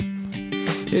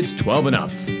It's 12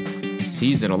 Enough,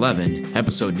 Season 11,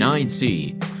 Episode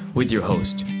 9C, with your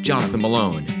host, Jonathan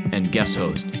Malone, and guest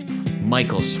host,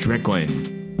 Michael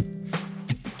Strickland.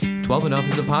 12 Enough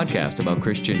is a podcast about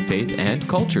Christian faith and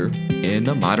culture in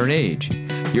the modern age.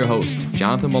 Your host,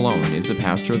 Jonathan Malone, is the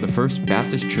pastor of the First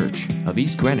Baptist Church of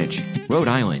East Greenwich, Rhode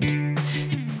Island.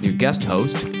 Your guest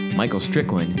host, Michael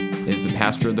Strickland, is the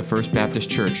pastor of the First Baptist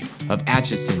Church of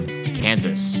Atchison,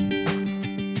 Kansas.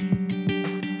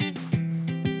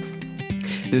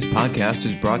 This podcast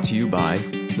is brought to you by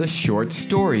The Short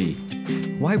Story.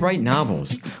 Why write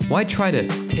novels? Why try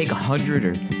to take 100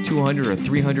 or 200 or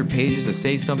 300 pages to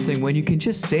say something when you can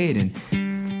just say it in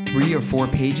 3 or 4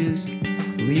 pages,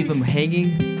 leave them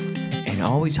hanging, and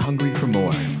always hungry for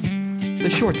more? The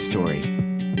Short Story.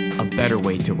 A better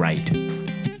way to write.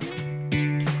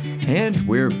 And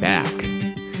we're back.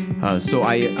 So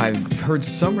I've heard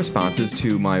some responses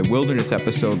to my wilderness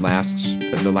episode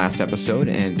the last episode,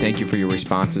 and thank you for your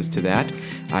responses to that.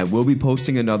 I will be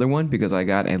posting another one because I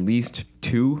got at least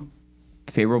 2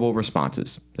 favorable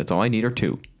responses. That's all I need, are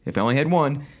 2. If I only had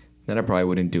 1, then I probably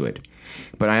wouldn't do it.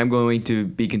 But I am going to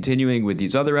be continuing with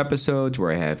these other episodes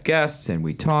where I have guests and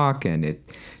we talk and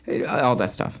all that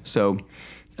stuff. So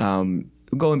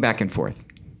going back and forth,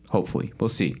 hopefully. We'll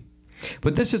see.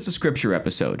 But this is the scripture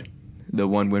episode, the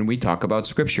one when we talk about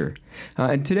scripture.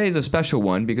 And today is a special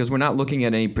one because we're not looking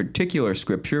at any particular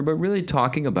scripture, but really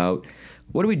talking about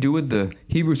what do we do with the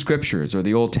Hebrew scriptures or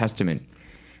the Old Testament.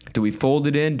 Do we fold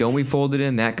it in? Don't we fold it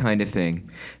in? That kind of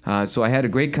thing. So I had a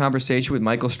great conversation with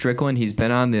Michael Strickland. He's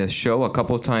been on the show a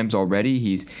couple of times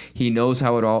already. He knows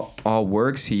how it all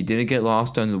works. He didn't get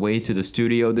lost on the way to the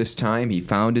studio this time. He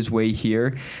found his way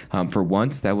here for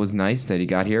once. That was nice that he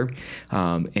got here,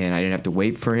 and I didn't have to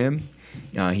wait for him.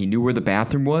 He knew where the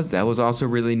bathroom was. That was also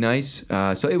really nice.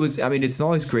 So it's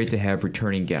always great to have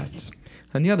returning guests.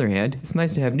 On the other hand, it's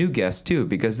nice to have new guests, too,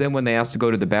 because then when they ask to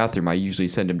go to the bathroom, I usually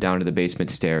send them down to the basement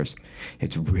stairs.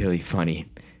 It's really funny.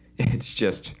 It's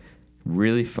just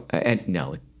really fun. And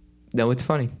no, it's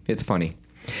funny. It's funny.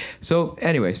 So,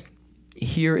 anyways,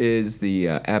 here is the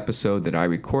episode that I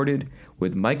recorded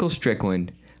with Michael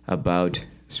Strickland about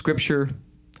Scripture,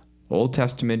 Old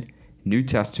Testament, New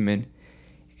Testament,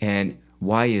 and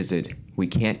why is it we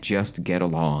can't just get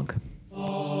along?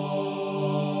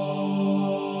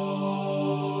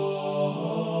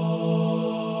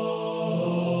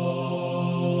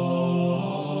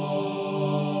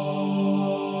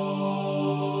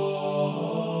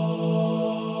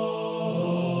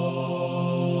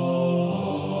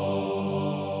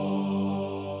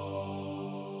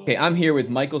 Okay, I'm here with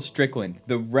Michael Strickland,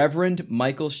 the Reverend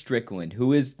Michael Strickland,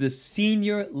 who is the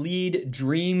senior lead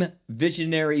dream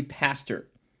visionary pastor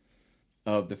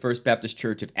of the First Baptist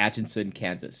Church of Atchison,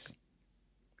 Kansas.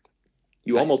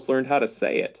 You almost learned how to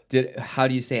say it. How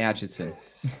do you say Atchison?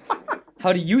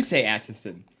 How do you say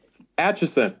Atchison?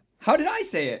 Atchison. How did I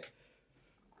say it?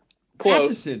 Close.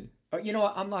 Atchison. You know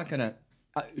what? I'm not going to...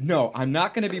 No, I'm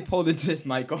not going to be pulled into this,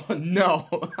 Michael. No,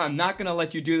 I'm not going to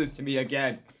let you do this to me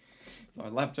again.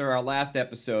 After our last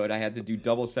episode, I had to do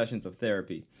double sessions of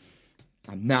therapy.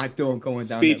 I'm not going down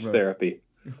that road. Speech therapy.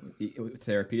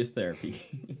 Therapy is therapy.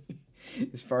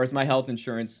 As far as my health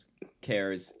insurance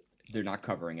cares, they're not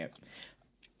covering it.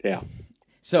 Yeah.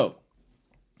 So,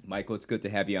 Michael, it's good to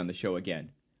have you on the show again.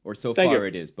 Or so Thank far you.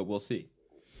 It is, but we'll see.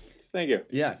 Thank you.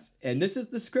 Yes, and this is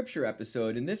the scripture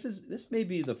episode, and this may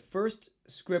be the first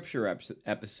scripture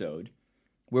episode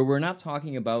where we're not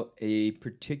talking about a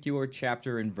particular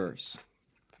chapter and verse.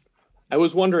 I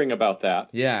was wondering about that.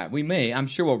 Yeah, we may. I'm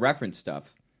sure we'll reference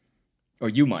stuff. Or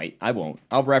you might. I won't.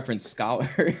 I'll reference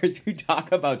scholars who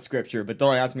talk about Scripture, but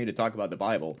don't ask me to talk about the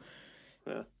Bible.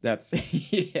 Yeah.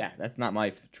 That's not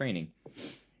my training.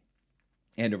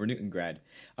 Andover Newton grad.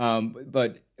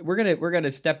 But we're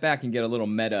gonna step back and get a little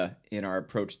meta in our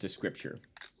approach to Scripture.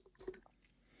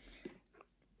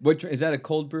 Is that a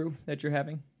cold brew that you're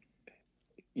having?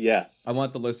 Yes. I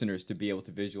want the listeners to be able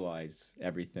to visualize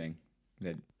everything.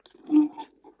 There we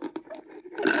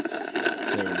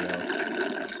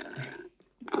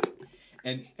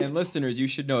go. And listeners, you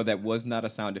should know that was not a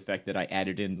sound effect that I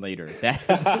added in later.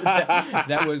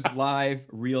 That was live,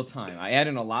 real time. I added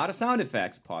in a lot of sound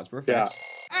effects. Pause for effects.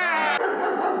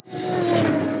 Yeah.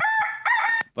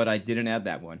 But I didn't add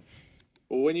that one.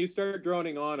 Well, when you start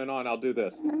droning on and on, I'll do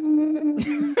this.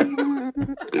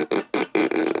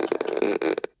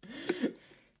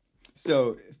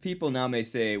 So people now may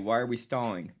say, why are we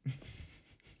stalling?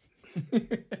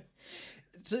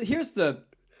 So here's the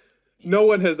No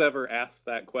one has ever asked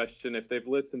that question if they've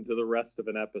listened to the rest of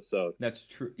an episode. That's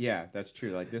true. Yeah, that's true.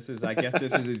 Like I guess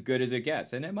this is as good as it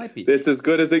gets, and it might be. It's as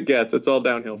good as it gets. It's all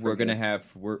downhill. We're gonna have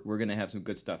some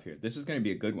good stuff here. This is gonna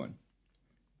be a good one.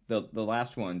 The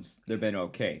last ones, they've been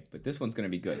okay, but this one's gonna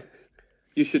be good.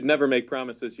 You should never make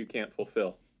promises you can't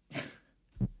fulfill.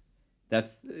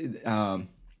 That's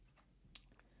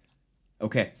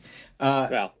okay.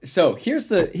 So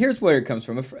here's where it comes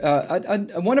from.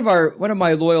 One of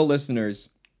my loyal listeners,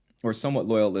 or somewhat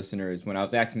loyal listeners, when I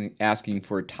was asking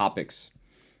for topics,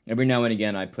 every now and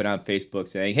again I put on Facebook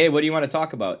saying, "Hey, what do you want to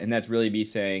talk about?" And that's really me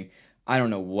saying, "I don't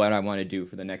know what I want to do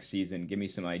for the next season. Give me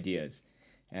some ideas."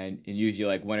 And usually,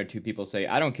 like, one or two people say,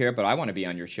 "I don't care, but I want to be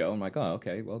on your show." I'm like, "Oh,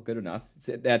 okay, well, good enough."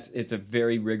 It's a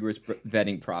very rigorous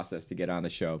vetting process to get on the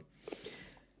show.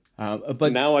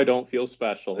 But now I don't feel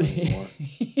special anymore.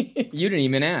 You didn't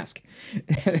even ask.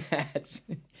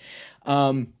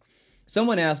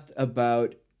 Someone asked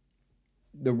about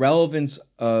the relevance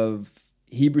of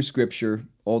Hebrew Scripture,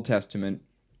 Old Testament,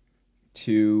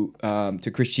 to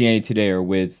Christianity today, or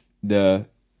with the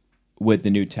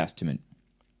New Testament.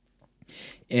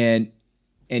 And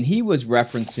he was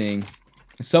referencing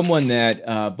someone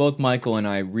that both Michael and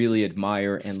I really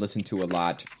admire and listen to a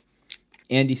lot,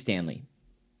 Andy Stanley.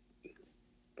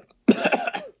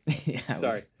 Yeah, I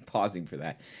was pausing for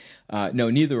that. No,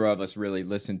 neither of us really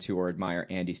listen to or admire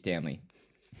Andy Stanley.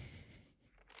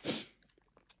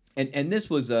 And this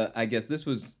was I guess this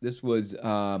was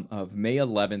of May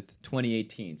 11th,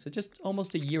 2018. So just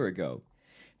almost a year ago,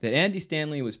 that Andy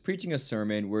Stanley was preaching a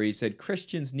sermon where he said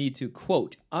Christians need to,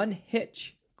 quote,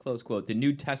 unhitch, close quote, the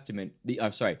New Testament,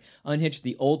 unhitch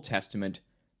the Old Testament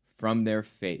from their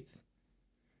faith.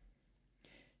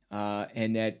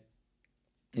 And that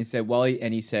he said,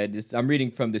 he said, this, I'm reading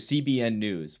from the CBN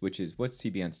News, which is, what's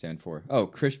CBN stand for? Oh,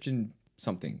 Christian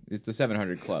something. It's the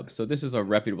 700 Club. So this is a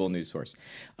reputable news source.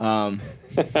 I'm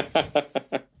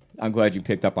glad you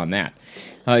picked up on that.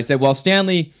 He said,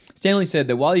 Stanley said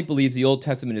that while he believes the Old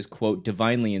Testament is, quote,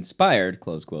 divinely inspired,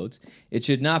 close quotes, it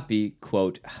should not be,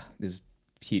 quote, this is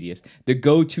tedious, the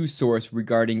go-to source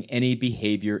regarding any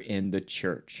behavior in the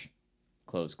church,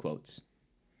 close quotes.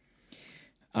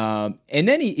 And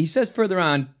then he says further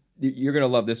on, you're going to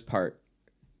love this part,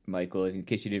 Michael, in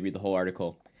case you didn't read the whole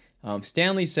article.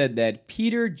 Stanley said that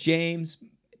Peter, James,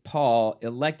 Paul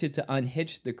elected to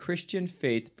unhitch the Christian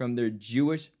faith from their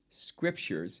Jewish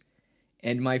scriptures,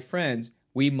 and my friends,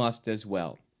 we must as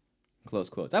well. Close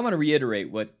quotes. I want to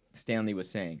reiterate what Stanley was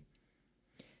saying.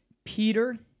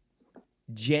 Peter,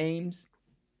 James,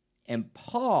 and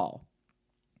Paul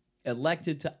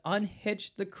elected to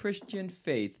unhitch the Christian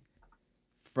faith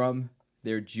from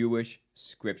their Jewish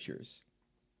scriptures.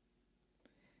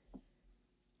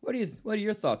 What are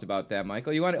your thoughts about that,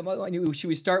 Michael? Should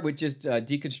we start with just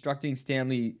deconstructing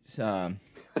Stanley's? I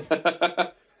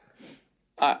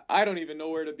don't even know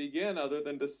where to begin other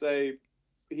than to say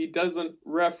he doesn't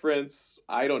reference,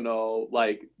 I don't know,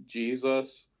 like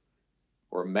Jesus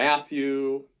or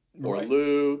Matthew or right.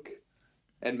 Luke.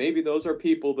 And maybe those are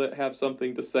people that have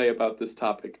something to say about this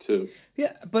topic too.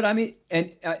 Yeah, but I mean,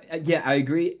 and I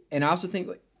agree. And I also think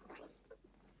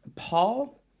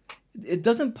Paul,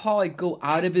 doesn't Paul like go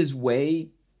out of his way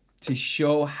to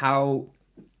show how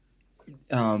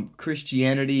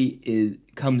Christianity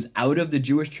comes out of the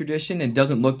Jewish tradition and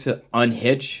doesn't look to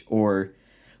unhitch or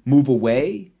move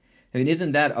away? I mean,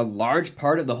 isn't that a large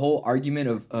part of the whole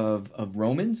argument of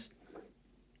Romans?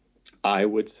 I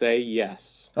would say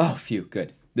yes. Oh, phew,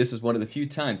 good. This is one of the few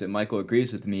times that Michael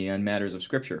agrees with me on matters of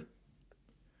Scripture.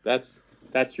 That's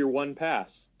your one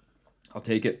pass. I'll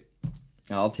take it.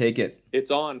 It's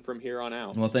on from here on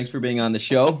out. Well, thanks for being on the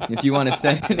show. If you want to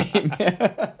send an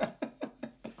email.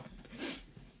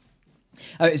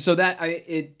 So that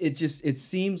it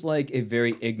seems like a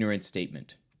very ignorant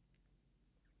statement.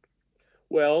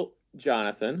 Well,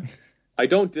 Jonathan, I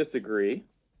don't disagree.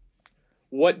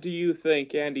 What do you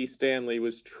think Andy Stanley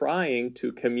was trying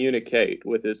to communicate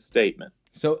with his statement?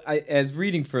 So, as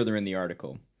reading further in the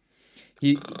article,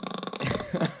 he's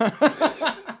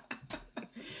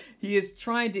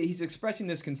expressing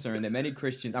this concern that many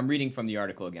Christians, I'm reading from the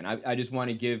article again. I just want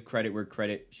to give credit where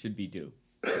credit should be due.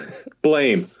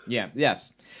 Blame. Yeah,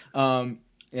 yes.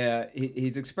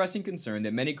 He's expressing concern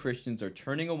that many Christians are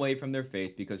turning away from their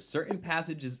faith because certain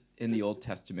passages in the Old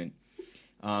Testament,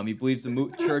 he believes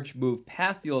the church moved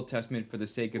past the Old Testament for the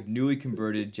sake of newly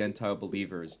converted Gentile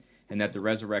believers, and that the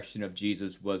resurrection of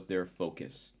Jesus was their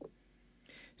focus.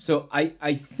 So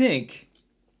I think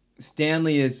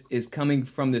Stanley is coming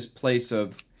from this place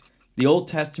of the Old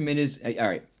Testament is all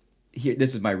right. Here,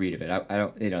 this is my read of it. I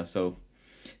don't, so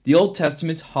the Old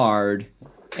Testament's hard.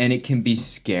 and it can be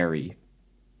scary.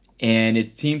 And it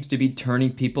seems to be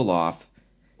turning people off.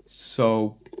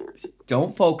 So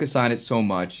don't focus on it so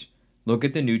much. Look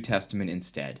at the New Testament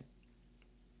instead.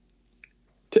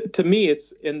 To me,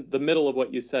 it's in the middle of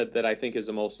what you said that I think is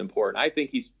the most important. I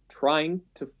think he's trying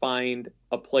to find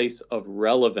a place of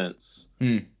relevance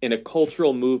in a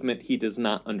cultural movement he does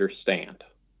not understand.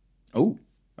 Oh.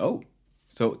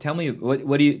 So tell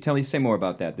me, say more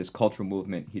about that, this cultural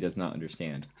movement he does not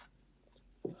understand.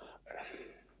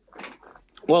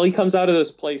 Well, he comes out of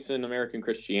this place in American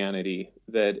Christianity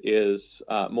that is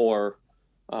more,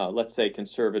 let's say,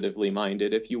 conservatively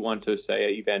minded. If you want to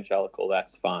say evangelical,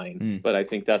 that's fine. But I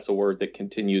think that's a word that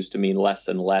continues to mean less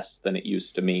and less than it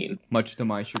used to mean. Much to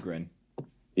my chagrin.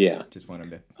 Yeah. Just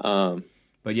wanted to.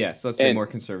 But yes, let's say more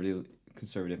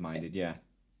conservative minded. Yeah.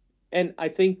 And I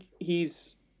think he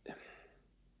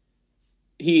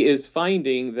is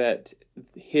finding that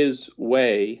his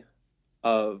way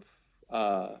of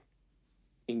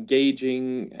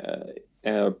engaging,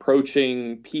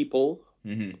 approaching people,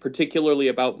 particularly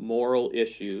about moral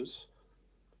issues,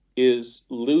 is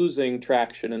losing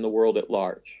traction in the world at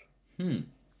large.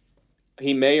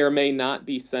 He may or may not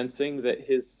be sensing that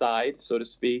his side, so to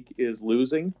speak, is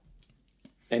losing,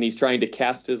 and he's trying to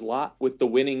cast his lot with the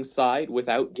winning side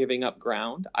without giving up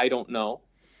ground. I don't know.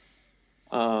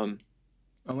 I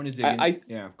want to dig in.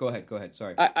 Yeah, go ahead.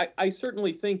 Sorry. I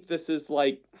certainly think this is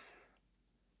like,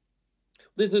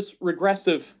 there's this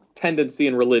regressive tendency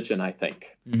in religion, I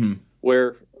think,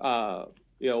 where, the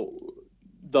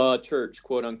church,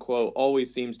 quote unquote,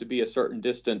 always seems to be a certain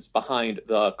distance behind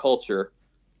the culture.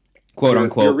 Quote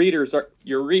unquote.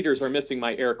 Your readers are missing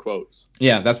my air quotes.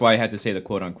 Yeah, that's why I had to say the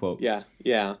quote unquote. Yeah.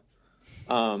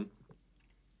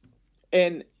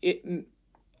 And it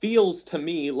feels to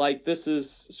me like this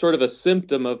is sort of a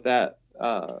symptom of that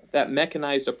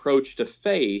mechanized approach to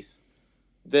faith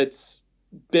that's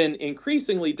been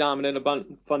increasingly dominant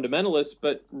among fundamentalists,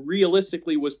 but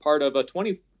realistically was part of a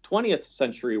 20th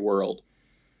century world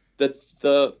that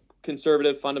the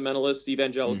conservative fundamentalists,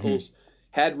 evangelicals,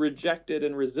 had rejected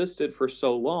and resisted for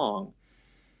so long.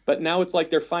 But now it's like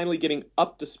they're finally getting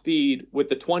up to speed with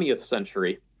the 20th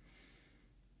century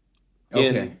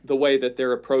in the way that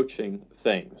they're approaching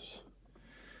things.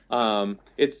 I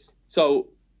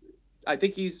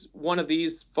think he's one of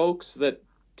these folks that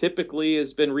typically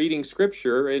has been reading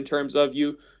scripture in terms of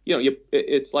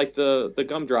it's like the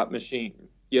gumdrop machine,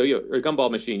 or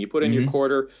gumball machine. You put in your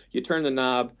quarter, you turn the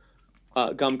knob,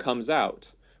 gum comes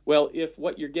out. Well, if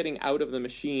what you're getting out of the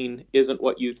machine isn't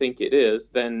what you think it is,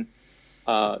 then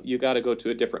you got to go to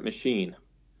a different machine.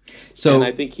 And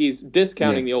I think he's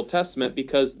discounting the Old Testament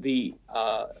because the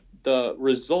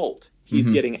result he's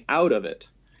getting out of it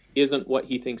isn't what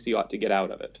he thinks he ought to get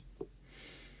out of it.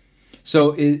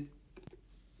 So do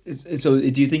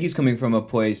you think he's coming from a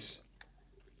place?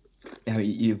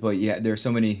 There's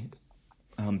so many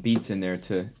beats in there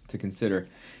to consider.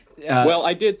 Well,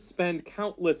 I did spend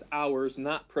countless hours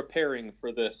not preparing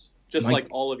for this, just like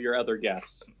all of your other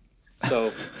guests.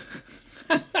 So,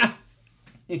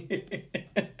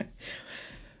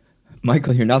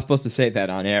 Michael, you're not supposed to say that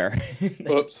on air.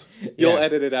 Oops. You'll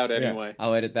edit it out anyway.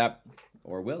 I'll edit that,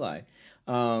 or will I?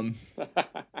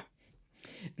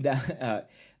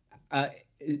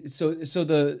 So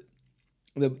the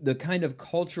kind of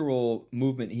cultural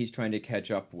movement he's trying to catch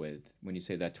up with, when you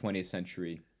say that 20th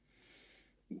century.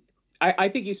 I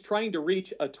think he's trying to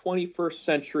reach a 21st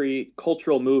century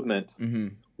cultural movement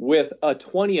with a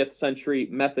 20th century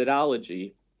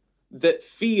methodology that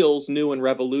feels new and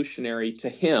revolutionary to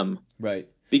him. Right.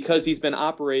 Because he's been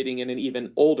operating in an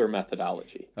even older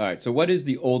methodology. All right. So what is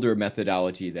the older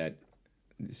methodology that,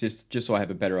 just so I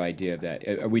have a better idea of that?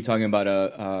 Are we talking about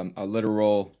a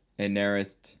literal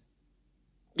inerrant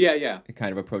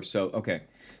kind of approach? So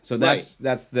that's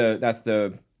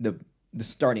the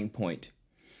starting point.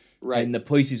 Right. And the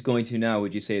place he's going to now,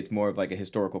 would you say it's more of like a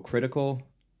historical critical?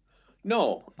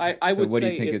 No, I would say. So what do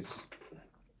you think it's?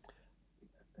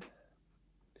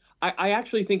 I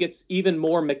actually think it's even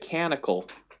more mechanical.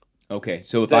 Okay,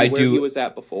 so if where he was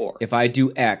at before. If I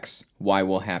do X, Y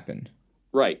will happen.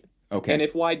 Right. Okay. And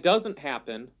if Y doesn't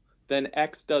happen, then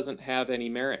X doesn't have any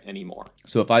merit anymore.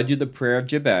 So if I do the prayer of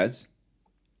Jabez,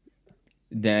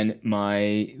 then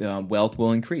my wealth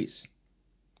will increase.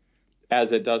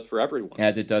 As it does for everyone.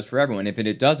 As it does for everyone. If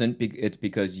it doesn't, it's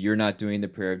because you're not doing the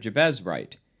prayer of Jabez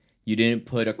right. You didn't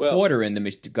put a quarter in the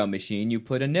gum machine. You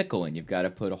put a nickel in. You've got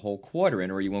to put a whole quarter in,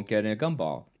 or you won't get in a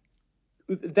gumball.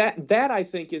 That I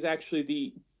think is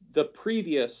actually the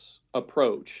previous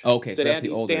approach. Okay, so that that's Andy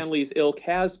the older. Stanley's ilk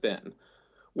has been.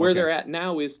 Where they're at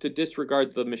now is to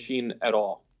disregard the machine at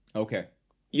all. Okay.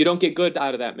 You don't get good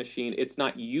out of that machine. It's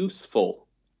not useful.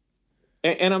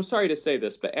 And I'm sorry to say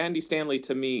this, but Andy Stanley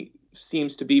to me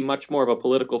seems to be much more of a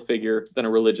political figure than a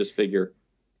religious figure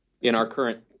in our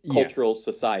current cultural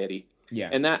society. Yeah.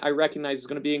 And that I recognize is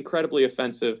going to be incredibly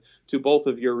offensive to both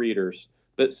of your readers.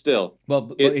 But still,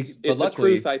 it's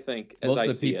luckily, a truth, I think, as most I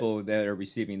of the see people that are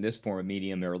receiving this form of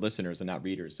medium are listeners and not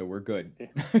readers, so we're good.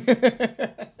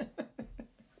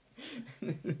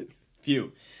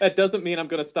 Phew. That doesn't mean I'm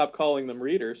going to stop calling them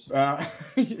readers. I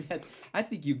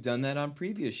think you've done that on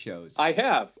previous shows. I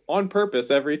have, on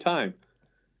purpose, every time.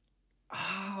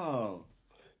 Oh.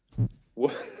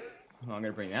 Well, I'm going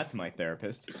to bring that to my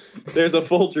therapist. There's a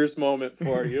Folgers moment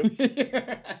for you.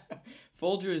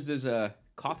 Folgers is a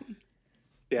coffee?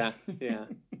 Yeah.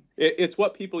 It's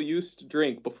what people used to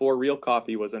drink before real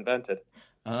coffee was invented.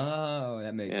 Oh,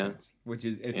 that makes sense. Which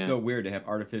is, it's so weird to have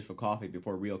artificial coffee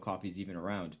before real coffee's even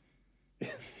around.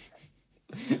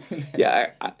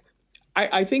 Yeah,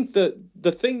 I think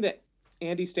the thing that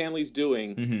Andy Stanley's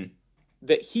doing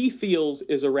that he feels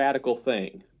is a radical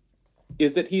thing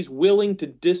is that he's willing to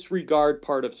disregard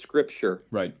part of Scripture.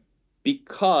 Right.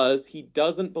 Because he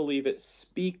doesn't believe it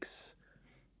speaks,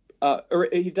 or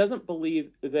he doesn't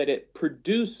believe that it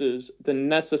produces the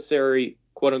necessary,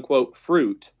 quote unquote,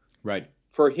 fruit. Right.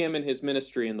 For him and his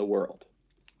ministry in the world.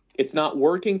 It's not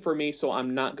working for me, so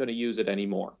I'm not going to use it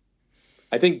anymore.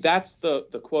 I think that's the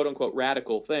quote unquote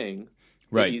radical thing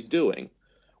that he's doing,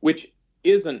 which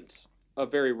isn't a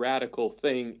very radical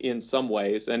thing in some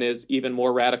ways and is even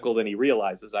more radical than he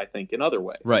realizes, I think, in other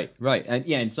ways. Right. And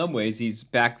in some ways he's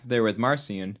back there with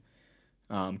Marcion,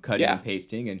 cutting and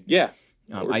pasting. And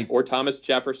or Thomas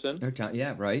Jefferson.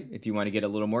 Right. If you want to get a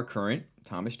little more current,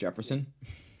 Thomas Jefferson.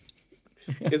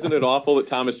 Isn't it awful that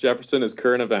Thomas Jefferson is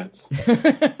current events?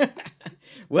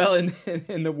 Well,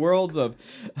 in the world of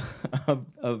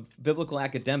biblical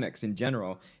academics in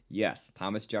general, yes,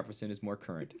 Thomas Jefferson is more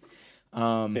current.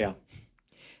 But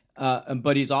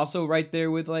he's also right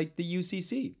there with like the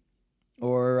UCC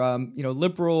or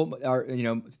liberal or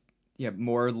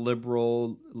more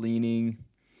liberal leaning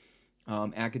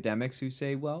academics who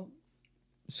say, well,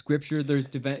 Scripture, there's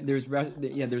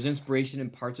inspiration in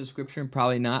parts of Scripture and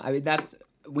probably not. I mean,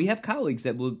 we have colleagues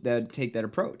that take that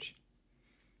approach.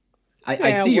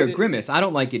 I see your grimace. I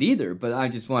don't like it either, but I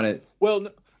just want to. Well, no,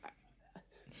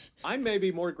 I may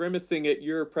be more grimacing at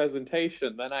your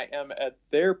presentation than I am at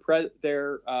their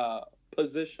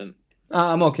position.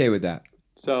 I'm okay with that.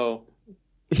 So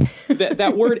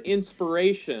that word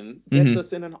inspiration gets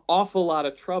us in an awful lot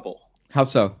of trouble. How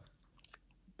so?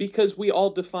 Because we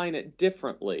all define it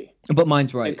differently. But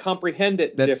mine's right. And comprehend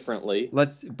it differently.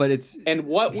 And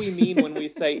what we mean when we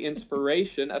say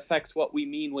inspiration affects what we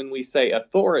mean when we say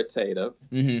authoritative.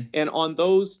 Mm-hmm. And on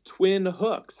those twin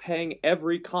hooks hang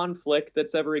every conflict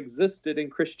that's ever existed in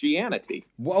Christianity.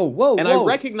 Whoa. I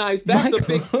recognize that's a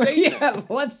big statement. Yeah,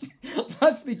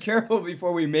 let's be careful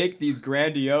before we make these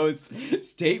grandiose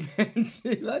statements.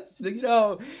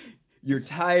 You're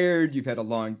tired, you've had a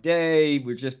long day,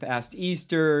 we're just past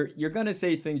Easter. You're going to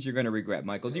say things you're going to regret,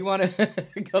 Michael. Do you want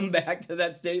to come back to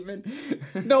that statement?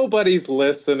 Nobody's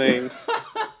listening.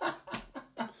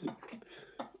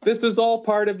 This is all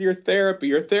part of your therapy.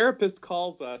 Your therapist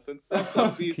calls us and sets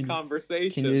up these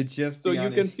conversations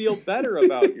you can feel better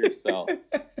about yourself.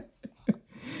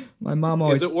 My mom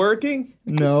always... Is it working?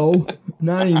 No,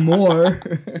 not anymore.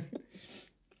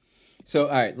 So,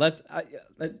 all right,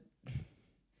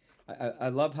 I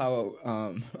love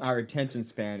how our attention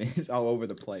span is all over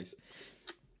the place.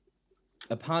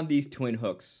 Upon these twin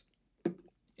hooks,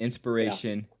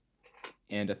 inspiration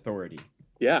and authority.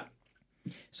 Yeah.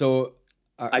 So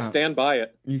I stand by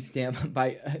it. You stand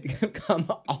by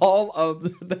all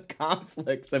of the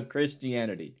conflicts of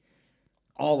Christianity.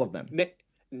 All of them.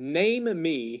 Name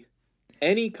me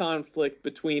any conflict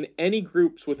between any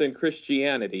groups within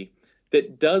Christianity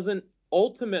that doesn't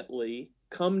ultimately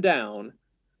come down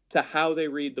to how they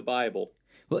read the Bible.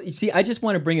 Well, you see, I just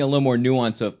want to bring a little more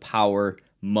nuance of power,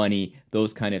 money,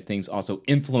 those kind of things also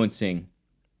influencing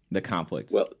the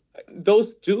conflicts. Well,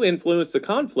 those do influence the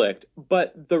conflict,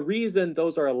 but the reason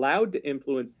those are allowed to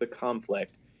influence the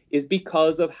conflict is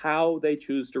because of how they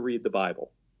choose to read the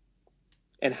Bible.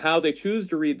 And how they choose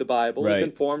to read the Bible is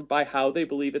informed by how they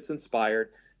believe it's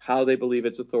inspired, how they believe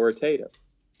it's authoritative.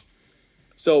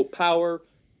 So power,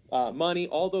 money,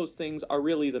 all those things are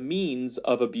really the means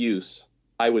of abuse,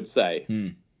 I would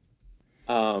say.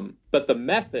 But the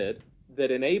method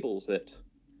that enables it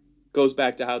goes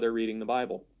back to how they're reading the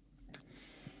Bible.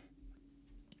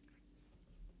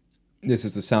 This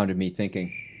is the sound of me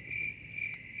thinking.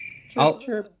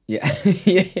 Chirp.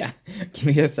 Yeah. Give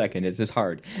me a second. It's just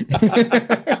hard.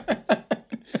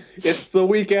 It's the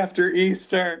week after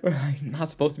Easter. I'm not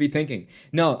supposed to be thinking.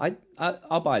 No,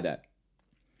 I'll buy that.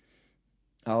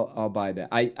 I'll buy that.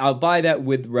 I'll buy that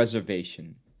with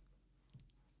reservation.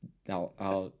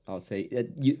 I'll say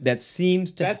that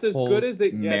seems to That's as hold good as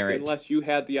it gets merit. unless you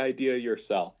had the idea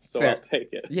yourself. So Fair. I'll take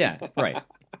it. Yeah, right.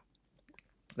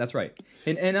 That's right.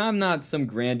 And I'm not some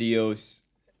grandiose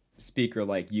speaker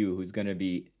like you who's going to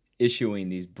be issuing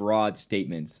these broad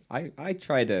statements. I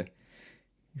try to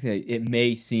say it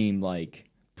may seem like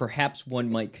perhaps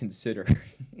one might consider.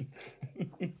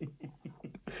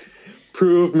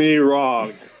 Prove me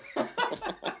wrong.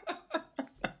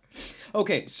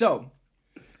 Okay, so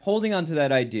holding on to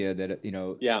that idea that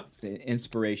Yeah.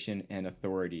 inspiration and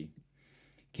authority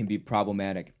can be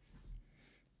problematic.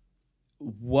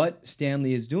 What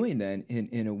Stanley is doing then,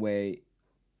 in a way,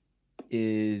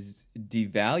 is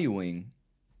devaluing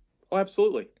Oh,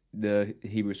 absolutely. the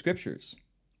Hebrew Scriptures.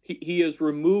 He is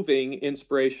removing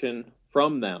inspiration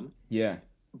from them Yeah,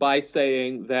 by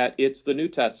saying that it's the New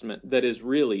Testament that is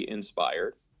really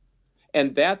inspired.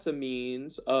 And that's a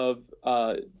means of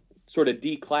sort of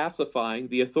declassifying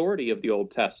the authority of the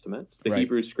Old Testament, the Right.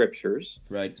 Hebrew Scriptures,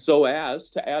 right. so as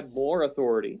to add more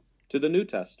authority to the New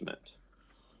Testament.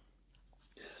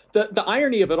 The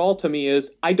irony of it all to me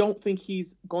is I don't think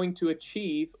he's going to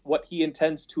achieve what he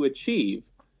intends to achieve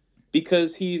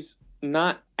because he's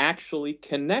not actually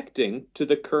connecting to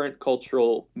the current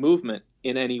cultural movement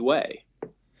in any way.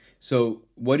 So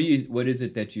what is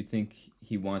it that you think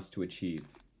he wants to achieve?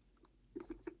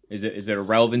 Is it a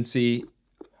relevancy?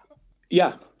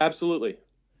 Yeah, absolutely.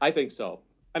 I think so.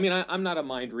 I mean, I'm not a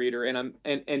mind reader, and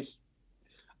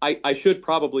I should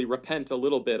probably repent a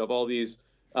little bit of all these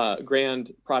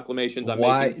grand proclamations I'm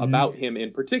making about him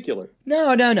in particular.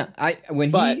 No.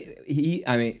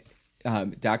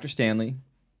 Dr. Stanley,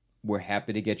 we're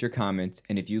happy to get your comments,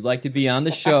 and if you'd like to be on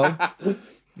the show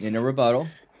in a rebuttal,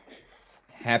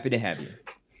 happy to have you.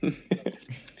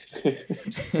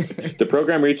 The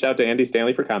program reached out to Andy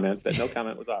Stanley for comment, but no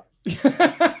comment was offered.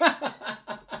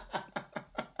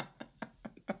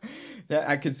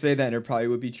 I could say that, and it probably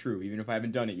would be true, even if I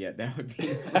haven't done it yet. That would be.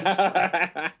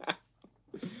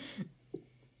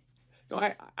 No,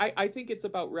 I think it's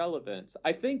about relevance.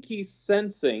 I think he's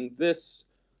sensing this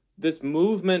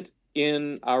movement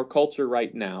in our culture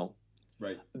right now,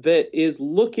 Right. that is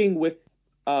looking with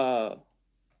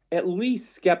at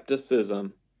least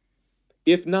skepticism,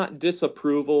 if not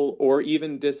disapproval or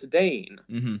even disdain,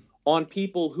 Mm-hmm. on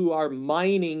people who are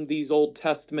mining these Old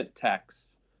Testament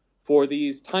texts for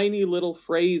these tiny little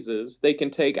phrases they can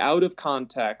take out of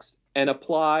context and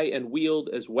apply and wield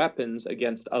as weapons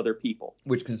against other people.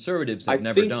 Which conservatives have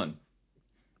never done.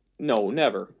 No,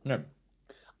 never. Never.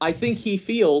 I think he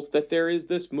feels that there is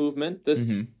this movement,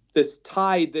 Mm-hmm. this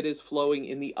tide that is flowing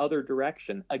in the other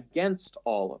direction against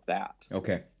all of that.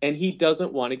 Okay. And he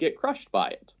doesn't want to get crushed by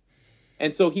it.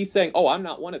 And so he's saying, oh, I'm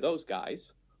not one of those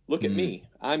guys. Look at me.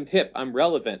 I'm hip. I'm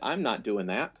relevant. I'm not doing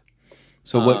that.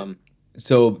 So what?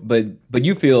 But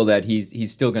you feel that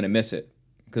he's still going to miss it,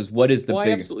 because what is the big?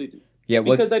 I absolutely do. Yeah.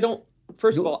 What, because I don't.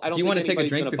 First of all, I don't. Do you think want to take a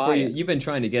drink before you? You've been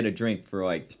trying to get a drink for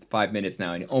like 5 minutes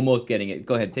now, and almost getting it.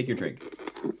 Go ahead, take your drink.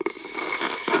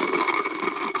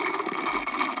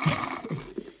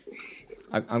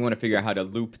 I want to figure out how to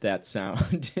loop that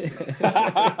sound.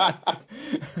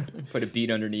 Put a beat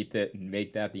underneath it and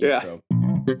make that the intro. Yeah.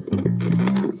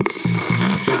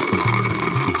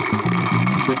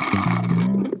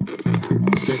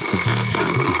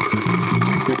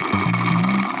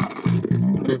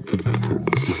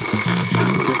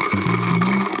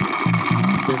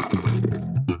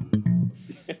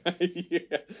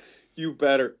 You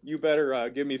better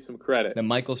give me some credit. The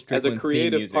Michael Strickland as a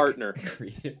creative theme music. partner.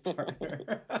 Creative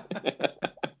partner.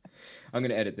 I'm going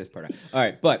to edit this part out. All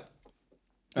right, but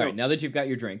right, now that you've got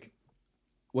your drink,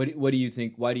 what do you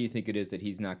think? Why do you think it is that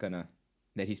he's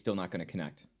still not gonna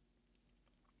connect?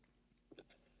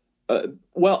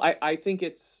 Well, I think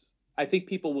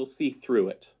people will see through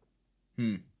it.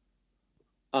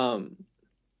 I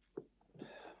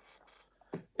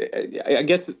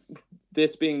guess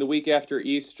this being the week after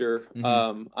Easter,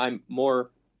 I'm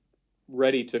more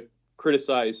ready to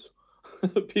criticize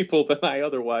people than I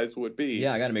otherwise would be.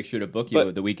 Yeah, I got to make sure to book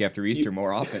you the week after Easter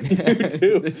more often. You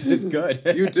do. This is good.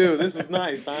 You do. This is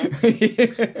nice, huh?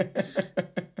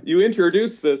 You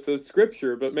introduce this as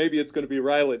scripture, but maybe it's going to be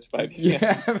Rylich by the end.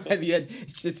 Yeah, maybe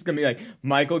it's just going to be like,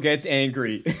 Michael gets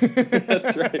angry.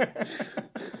 That's right.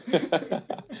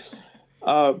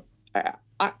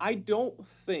 I don't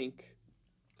think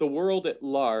the world at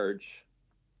large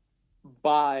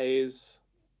buys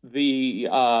the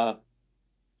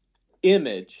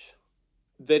image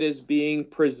that is being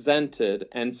presented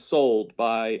and sold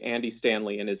by Andy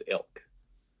Stanley and his ilk.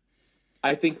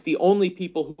 I think the only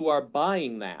people who are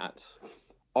buying that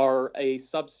are a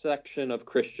subsection of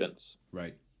Christians.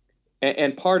 Right.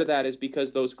 And part of that is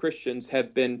because those Christians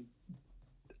have been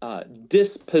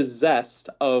dispossessed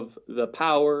of the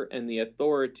power and the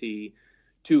authority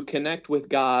to connect with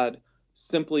God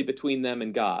simply between them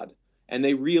and God. And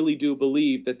they really do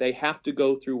believe that they have to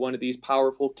go through one of these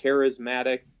powerful,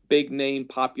 charismatic, big name,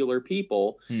 popular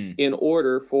people in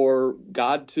order for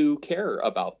God to care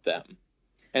about them.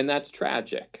 And that's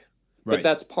tragic. Right. But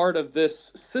that's part of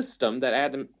this system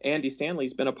that Andy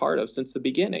Stanley's been a part of since the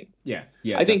beginning. Yeah,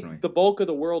 I think the bulk of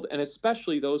the world, and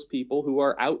especially those people who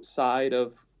are outside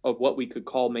of what we could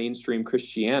call mainstream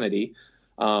Christianity,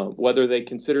 whether they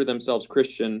consider themselves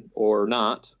Christian or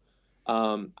not,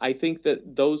 I think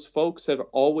that those folks have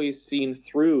always seen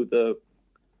through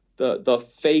the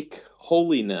fake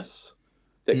holiness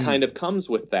that kind of comes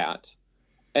with that,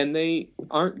 and they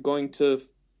aren't going to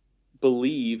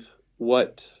believe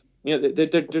what,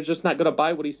 they're just not going to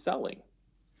buy what he's selling.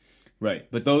 Right.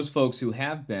 But those folks who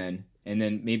have been, and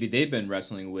then maybe they've been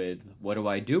wrestling with, what do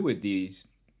I do with these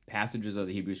passages of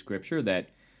the Hebrew Scripture that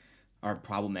are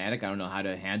problematic? I don't know how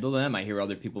to handle them. I hear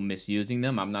other people misusing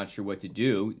them. I'm not sure what to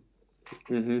do.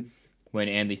 Mm-hmm. When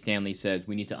Andy Stanley says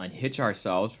we need to unhitch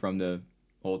ourselves from the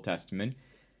Old Testament,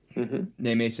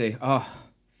 they may say, oh,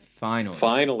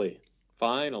 finally.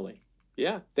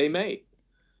 Yeah, they may.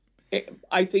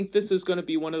 I think this is going to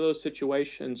be one of those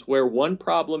situations where one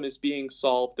problem is being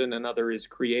solved and another is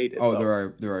created. Oh,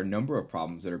 there are a number of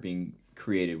problems that are being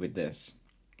created with this.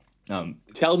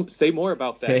 Say more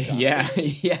about that. Yeah.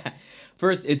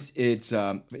 First, it's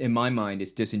in my mind,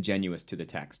 it's disingenuous to the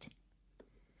text.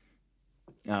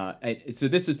 So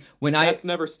this is when That's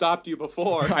never stopped you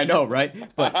before. I know, right?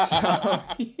 But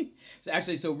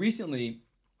so recently,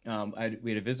 we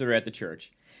had a visitor at the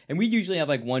church. And we usually have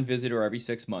like one visitor every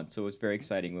 6 months, so it was very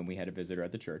exciting when we had a visitor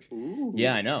at the church. Ooh.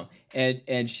 Yeah, I know.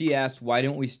 And she asked, why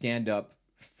don't we stand up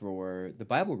for the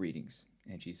Bible readings?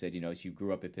 And she said, she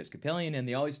grew up Episcopalian, and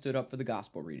they always stood up for the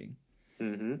gospel reading.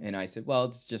 Mm-hmm. And I said, well,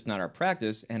 it's just not our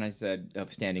practice. And I said,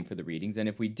 of standing for the readings. And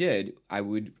if we did,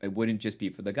 it wouldn't just be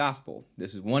for the gospel.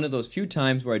 This is one of those few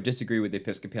times where I disagree with the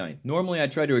Episcopalians. Normally, I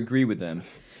try to agree with them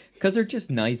because they're just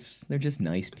nice. They're just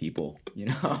nice people, I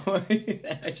don't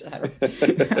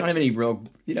have any real,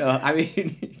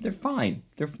 they're fine.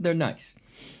 They're nice.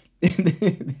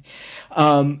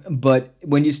 But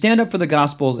when you stand up for the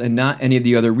Gospels and not any of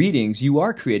the other readings, you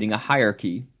are creating a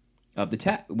hierarchy of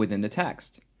within the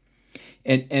text.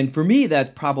 And for me,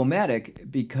 that's problematic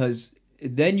because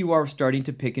then you are starting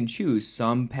to pick and choose.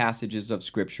 Some passages of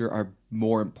Scripture are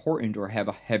more important or have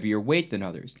a heavier weight than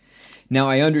others. Now,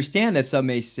 I understand that some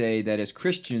may say that as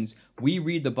Christians, we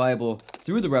read the Bible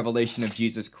through the revelation of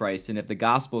Jesus Christ, and if the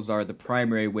Gospels are the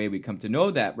primary way we come to know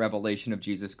that revelation of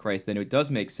Jesus Christ, then it does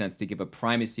make sense to give a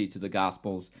primacy to the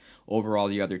Gospels over all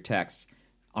the other texts.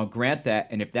 I'll grant that,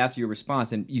 and if that's your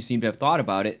response, and you seem to have thought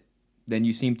about it, then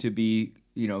you seem to be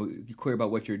clear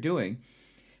about what you're doing.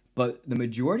 But the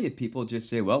majority of people just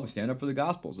say, well, we stand up for the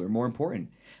Gospels. They're more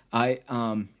important.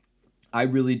 I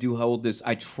really do hold this.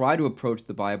 I try to approach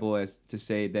the Bible as to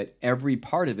say that every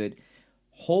part of it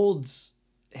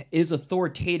is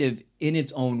authoritative in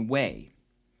its own way.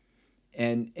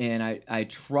 And I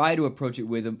try to approach it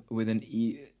with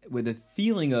a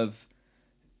feeling of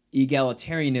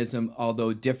egalitarianism,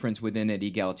 although difference within it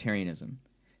egalitarianism.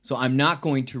 So I'm not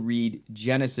going to read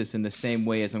Genesis in the same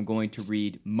way as I'm going to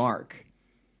read Mark,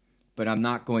 but I'm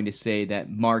not going to say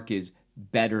that Mark is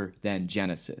better than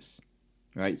Genesis,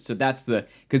 right? So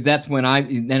because when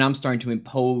I'm starting to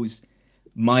impose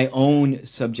my own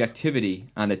subjectivity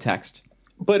on the text.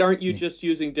 But aren't you just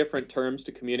using different terms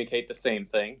to communicate the same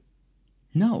thing?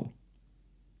 No.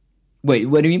 Wait,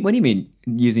 what do you mean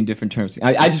using different terms?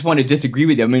 I just want to disagree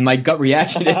with you. I mean, my gut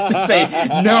reaction is to say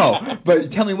no,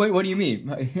 but tell me, what do you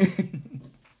mean?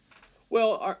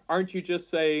 Well, aren't you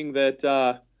just saying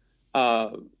that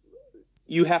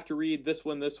you have to read this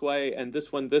one this way and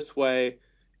this one this way,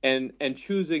 and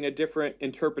choosing a different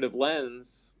interpretive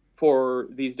lens for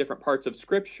these different parts of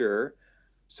Scripture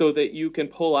so that you can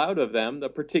pull out of them the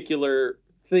particular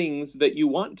things that you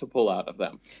want to pull out of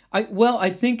them? I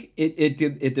think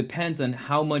it depends on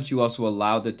how much you also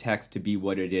allow the text to be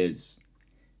what it is.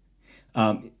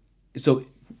 So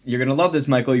you're going to love this,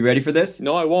 Michael. You ready for this?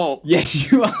 No, I won't.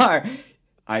 Yes, you are.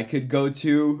 I could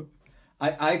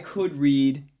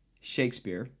read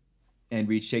Shakespeare and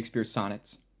read Shakespeare's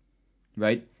sonnets,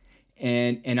 right?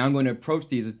 And I'm going to approach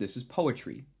these as this is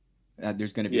poetry.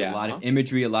 There's going to be a Yeah. lot of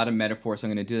imagery, a lot of metaphor, so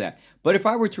I'm going to do that. But if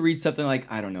I were to read something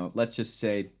like, I don't know, let's just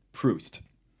say Proust,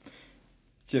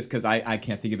 just because I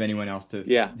can't think of anyone else to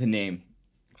name.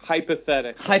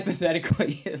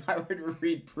 Hypothetically, if I were to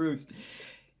read Proust,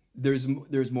 there's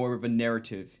more of a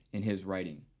narrative in his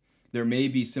writing. There may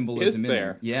be symbolism in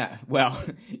there. Yeah. Well,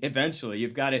 eventually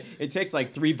you've got it. It takes like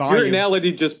 3 volumes. Your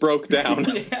analogy just broke down.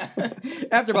 Yeah.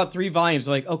 After about 3 volumes,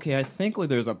 like, okay, I think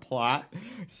there's a plot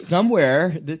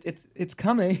somewhere. It's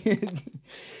coming.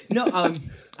 No,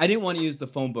 I didn't want to use the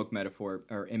phone book metaphor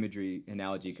or imagery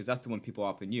analogy because that's the one people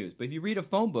often use. But if you read a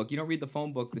phone book, you don't read the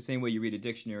phone book the same way you read a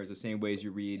dictionary, or the same way as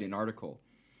you read an article.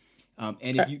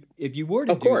 And if you were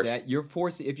to do that, you're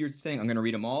forcing. If you're saying I'm going to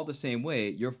read them all the same way,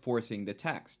 you're forcing the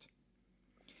text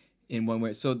in one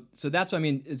way. So that's what I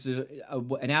mean. It's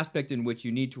an aspect in which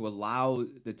you need to allow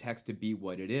the text to be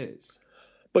what it is.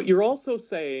 But you're also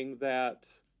saying that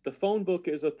the phone book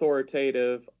is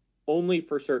authoritative only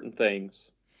for certain things.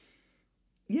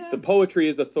 Yeah. The poetry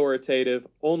is authoritative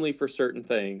only for certain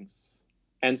things,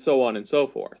 and so on and so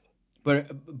forth.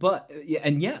 But yeah,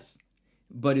 and yes,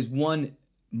 but is one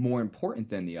more important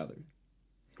than the other?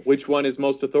 Which one is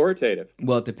most authoritative?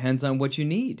 Well, it depends on what you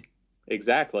need.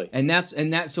 Exactly. But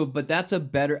that's a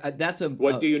better.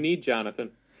 What do you need,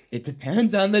 Jonathan? It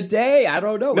depends on the day. I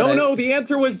don't know. No, the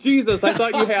answer was Jesus. I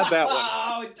thought you had that one.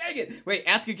 Oh, dang it. Wait,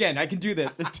 ask again. I can do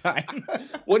this time.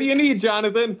 What do you need,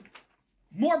 Jonathan?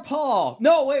 More Paul.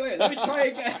 No, wait. Let me try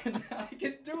again.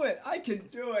 I can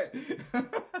do it.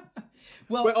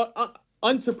 Well,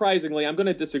 unsurprisingly, I'm going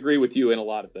to disagree with you in a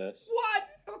lot of this. What?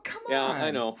 Oh, come on. Yeah,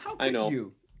 I know. How could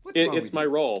you? It's my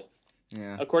role.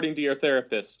 Yeah. According to your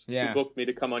therapist, who booked me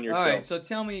to come on your show. All right, so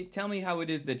tell me how it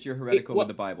is that you're heretical with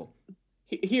the Bible.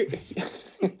 Here,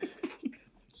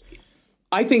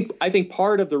 I think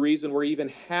part of the reason we're even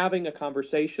having a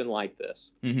conversation like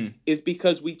this is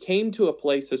because we came to a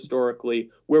place historically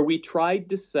where we tried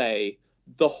to say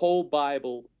the whole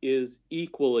Bible is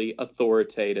equally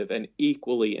authoritative and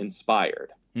equally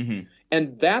inspired. Mm-hmm.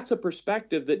 And that's a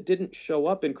perspective that didn't show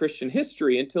up in Christian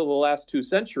history until the last 2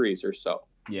 centuries or so.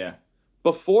 Yeah.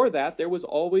 Before that, there was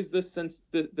always this sense,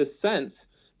 the sense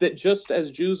that just as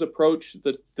Jews approached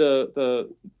the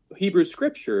Hebrew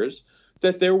scriptures,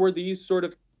 that there were these sort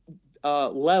of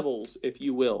levels, if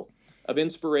you will, of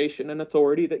inspiration and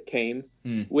authority that came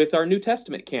with our New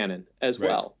Testament canon as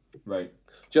well. Right.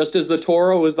 Just as the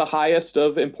Torah was the highest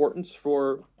of importance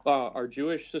for our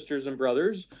Jewish sisters and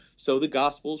brothers, so the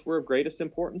Gospels were of greatest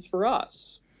importance for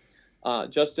us.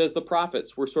 Just as the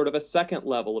prophets were sort of a second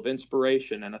level of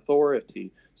inspiration and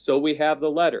authority, so we have the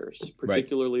letters,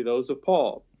 particularly those of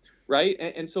Paul, right?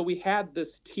 And so we had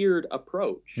this tiered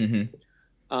approach.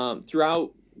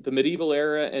 Throughout the medieval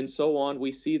era and so on,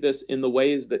 we see this in the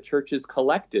ways that churches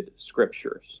collected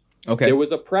scriptures. Okay. There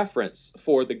was a preference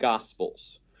for the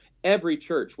Gospels. Every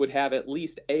church would have at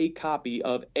least a copy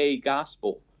of a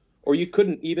gospel, or you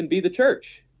couldn't even be the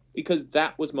church because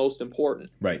that was most important.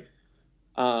 Right.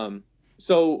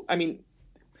 So, I mean,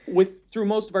 through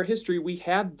most of our history, we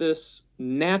had this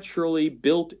naturally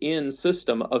built-in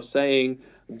system of saying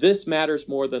this matters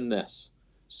more than this.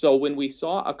 So when we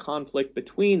saw a conflict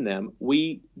between them,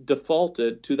 we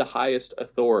defaulted to the highest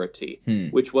authority,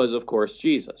 which was, of course,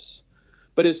 Jesus.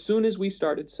 But as soon as we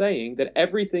started saying that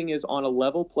everything is on a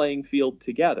level playing field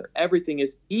together, everything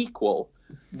is equal,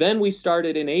 then we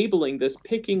started enabling this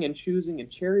picking and choosing and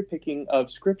cherry picking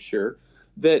of Scripture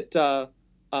that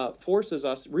forces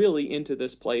us really into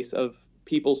this place of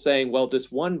people saying, well,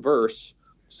 this one verse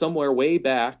somewhere way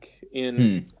back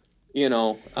in,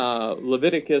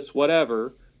 Leviticus,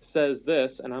 whatever, says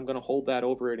this, and I'm going to hold that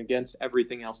over and against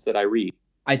everything else that I read.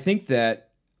 I think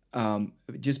that I'm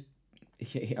going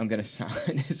to sound,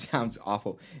 it sounds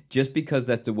awful. Just because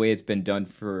that's the way it's been done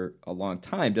for a long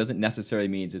time doesn't necessarily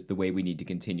mean it's the way we need to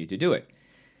continue to do it.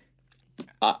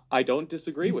 I don't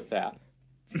disagree with that.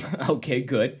 Okay,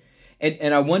 good.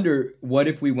 And I wonder, what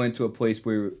if we went to a place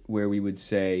where we would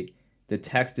say the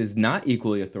text is not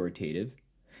equally authoritative,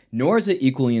 nor is it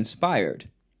equally inspired.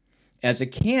 As a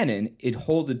canon, it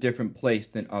holds a different place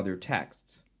than other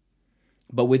texts.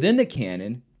 But within the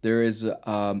canon, there is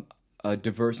a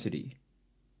diversity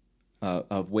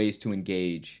of ways to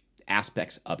engage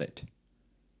aspects of it.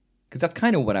 Because that's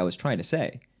kind of what I was trying to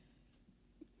say.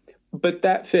 But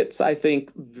that fits, I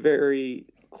think, very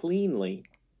cleanly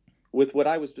with what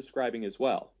I was describing as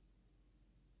well.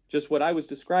 Just what I was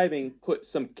describing put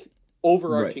some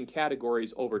overarching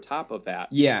categories over top of that.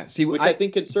 Yeah. See, which I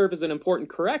think can serve as an important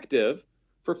corrective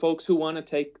for folks who want to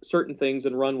take certain things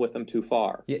and run with them too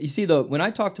far. Yeah. You see, though, when I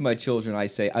talk to my children, I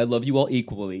say, I love you all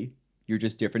equally. You're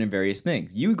just different in various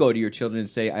things. You go to your children and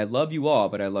say, I love you all,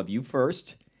 but I love you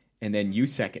first, and then you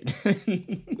second.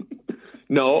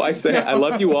 No, I say, I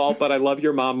love you all, but I love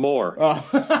your mom more.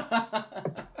 Oh.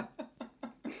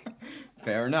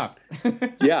 Fair enough.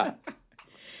 Yeah.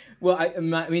 Well, I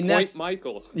mean, that's... Point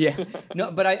Michael. Yeah.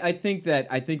 No, but I think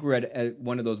we're at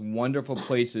one of those wonderful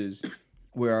places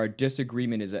where our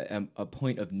disagreement is a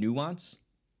point of nuance.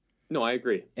 No, I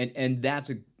agree. And that's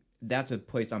a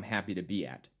place I'm happy to be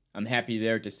at. I'm happy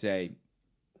there to say,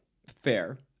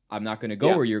 fair. I'm not going to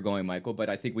go where you're going, Michael, but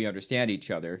I think we understand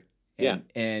each other.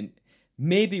 And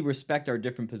maybe respect our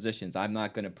different positions. I'm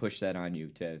not going to push that on you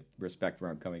to respect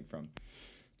where I'm coming from.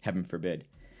 Heaven forbid.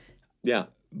 Yeah.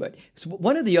 But so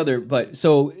one of the other,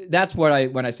 so that's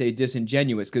what when I say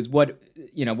disingenuous, because what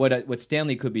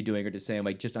Stanley could be doing, or to say,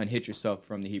 like, just unhitch yourself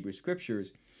from the Hebrew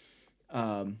Scriptures,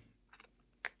 I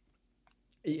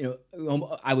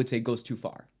would say goes too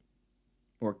far,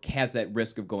 or has that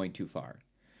risk of going too far.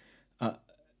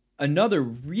 Another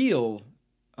real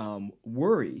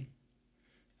worry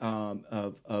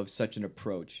of such an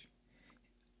approach,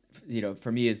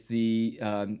 for me, is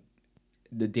the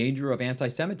danger of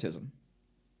anti-Semitism.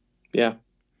 Yeah.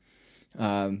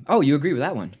 You agree with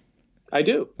that one? I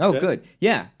do. Oh, good.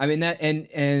 Yeah. I mean, that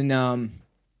and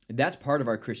that's part of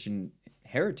our Christian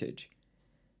heritage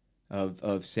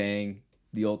of saying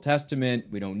the Old Testament,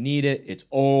 we don't need it. It's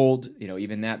old.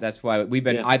 Even that's why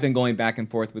I've been going back and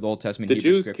forth with Old Testament the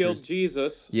Hebrew Jews Scriptures. Killed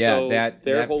Jesus. Yeah, so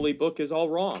that holy book is all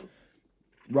wrong.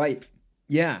 Right.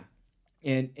 Yeah.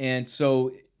 And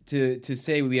so to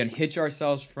say we unhitch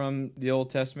ourselves from the Old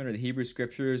Testament or the Hebrew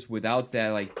Scriptures without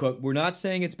that, but we're not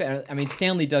saying it's bad. I mean,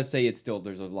 Stanley does say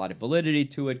there's a lot of validity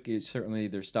to it. Certainly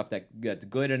there's stuff that's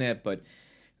good in it, but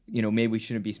maybe we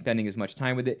shouldn't be spending as much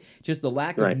time with it. Just the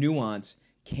lack of nuance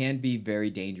can be very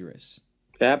dangerous.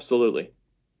 Absolutely.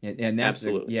 And that's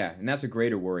and that's a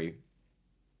greater worry.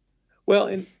 Well,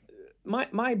 and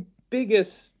my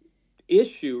biggest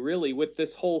issue really with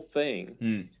this whole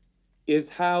thing is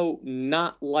how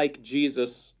not like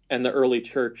Jesus and the early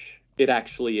church it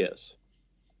actually is.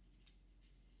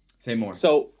 Say more.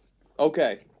 So,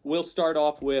 okay, we'll start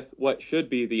off with what should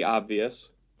be the obvious,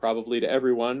 probably to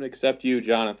everyone except you,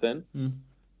 Jonathan.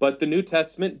 But the New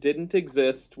Testament didn't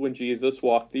exist when Jesus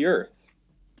walked the earth.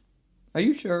 Are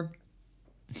you sure?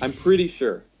 I'm pretty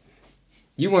sure.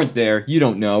 You weren't there. You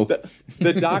don't know.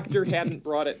 The doctor hadn't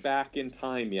brought it back in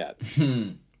time yet.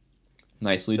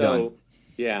 Nicely done.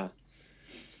 Yeah.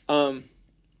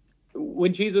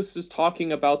 When Jesus is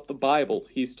talking about the Bible,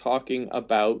 he's talking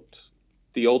about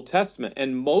the Old Testament.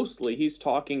 And mostly he's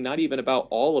talking not even about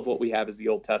all of what we have as the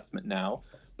Old Testament now,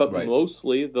 but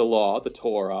mostly the law, the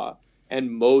Torah, and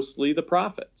mostly the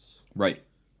prophets. Right.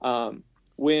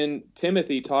 When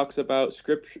Timothy talks about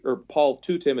Scripture, or Paul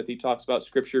to Timothy talks about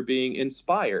Scripture being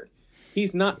inspired,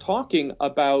 he's not talking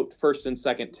about 1st and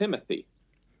 2nd Timothy.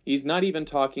 He's not even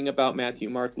talking about Matthew,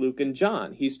 Mark, Luke, and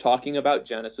John. He's talking about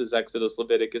Genesis, Exodus,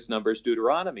 Leviticus, Numbers,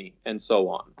 Deuteronomy, and so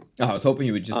on. Oh, I was hoping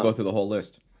you would just go through the whole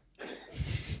list.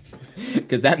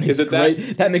 Because that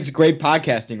makes great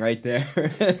podcasting right there.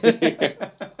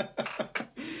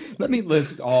 Let me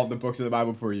list all the books of the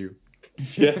Bible for you.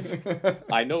 Yes.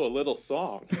 I know a little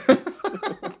song.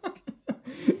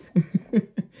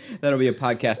 That'll be a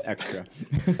podcast extra.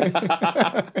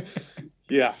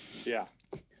 Yeah.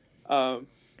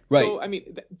 Right. So, I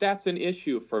mean, that's an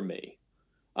issue for me.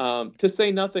 To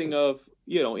say nothing of,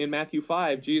 in Matthew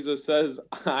 5, Jesus says,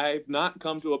 I've not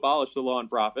come to abolish the law and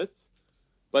prophets,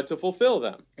 but to fulfill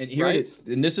them. And here it is.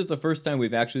 And this is the first time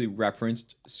we've actually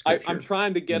referenced Scripture. I'm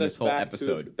trying to get us back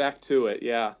to it,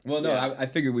 yeah. Well, no, I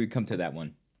figured we'd come to that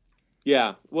one.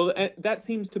 Yeah. Well, that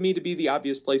seems to me to be the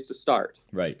obvious place to start.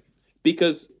 Right.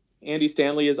 Because Andy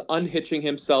Stanley is unhitching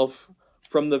himself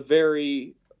from the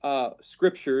very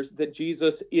Scriptures that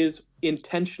Jesus is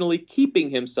intentionally keeping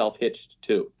himself hitched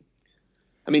to.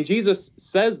 I mean, Jesus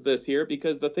says this here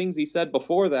because the things he said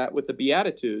before that with the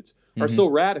Beatitudes are so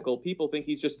radical, people think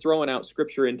he's just throwing out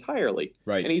Scripture entirely.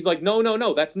 Right. And he's like,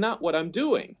 no, that's not what I'm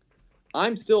doing.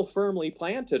 I'm still firmly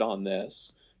planted on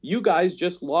this. You guys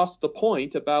just lost the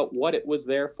point about what it was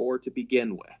there for to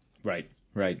begin with. Right.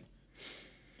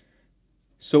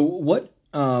 So what...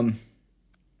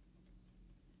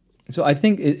 So I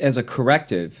think as a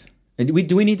corrective, and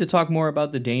do we need to talk more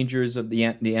about the dangers of the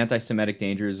anti-Semitic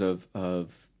dangers of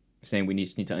saying we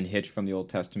need to unhitch from the Old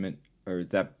Testament, or is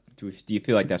that do you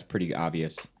feel like that's pretty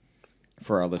obvious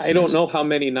for our listeners? I don't know how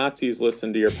many Nazis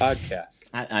listen to your podcast.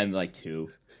 I'm like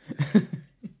 2.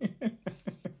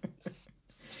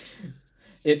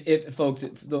 If folks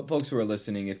who are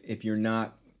listening, if you're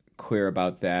not clear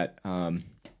about that,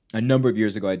 a number of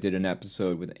years ago, I did an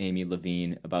episode with Amy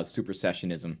Levine about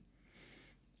supersessionism.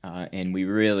 And we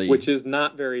really... Which is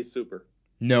not very super.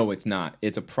 No, it's not.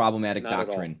 It's a problematic Not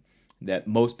doctrine that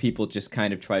most people just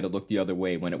kind of try to look the other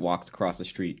way when it walks across the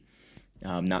street.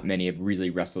 Not many have really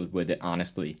wrestled with it,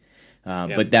 honestly.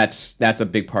 But that's a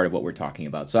big part of what we're talking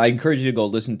about. So I encourage you to go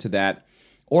listen to that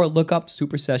or look up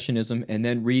supersessionism and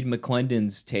then read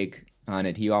McClendon's take on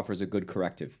it. He offers a good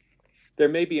corrective. There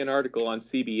may be an article on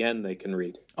CBN they can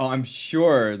read. Oh, I'm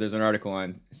sure there's an article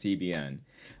on CBN.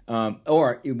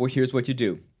 Or here's what you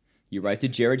do. You write to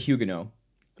Jared Huguenot.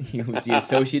 He was the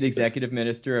Associate Executive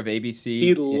Minister of ABC.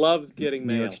 He loves getting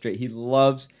New mail. York State.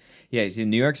 He's in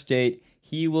New York State.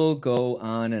 He will go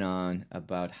on and on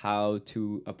about how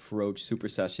to approach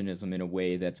supersessionism in a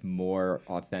way that's more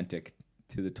authentic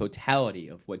to the totality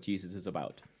of what Jesus is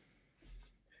about.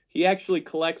 He actually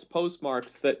collects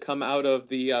postmarks that come out of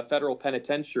the federal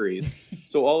penitentiaries.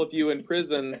 So all of you in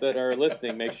prison that are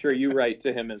listening, make sure you write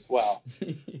to him as well.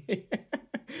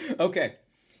 Okay.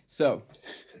 So,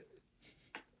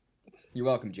 you're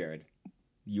welcome, Jared.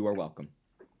 You are welcome.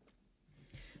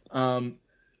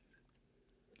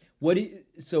 What do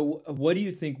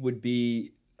you think would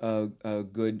be a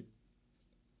good,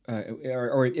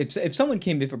 or if someone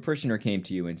came, if a parishioner came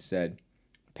to you and said,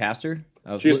 Pastor?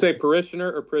 Did you say parishioner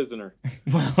or prisoner?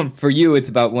 Well, for you, it's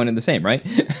about one and the same, right?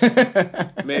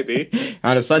 Maybe.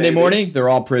 On a Sunday morning, they're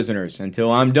all prisoners.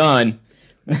 Until I'm done,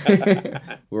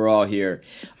 we're all here.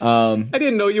 I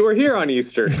didn't know you were here on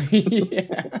Easter.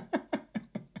 Yeah.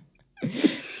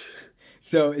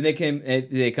 So they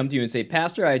come to you and say,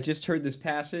 Pastor, I just heard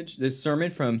this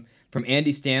sermon from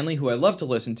Andy Stanley, who I love to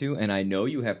listen to, and I know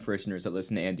you have parishioners that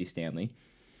listen to Andy Stanley.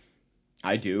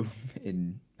 I do.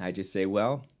 And I just say,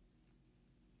 well,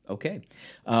 okay.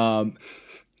 And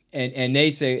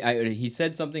they say, he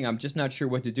said something, I'm just not sure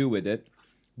what to do with it.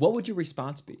 What would your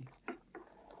response be?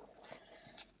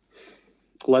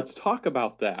 Let's talk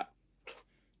about that.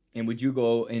 And would you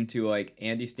go into like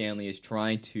Andy Stanley is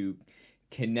trying to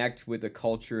connect with the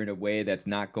culture in a way that's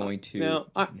not going to... Now,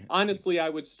 honestly, I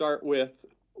would start with,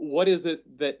 what is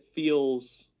it that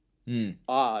feels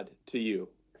odd to you?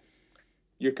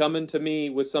 You're coming to me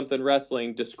with something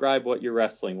wrestling. Describe what you're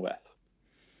wrestling with.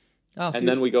 Oh, and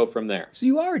then we go from there. So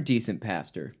you are a decent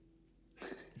pastor.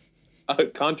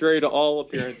 Contrary to all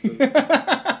appearances.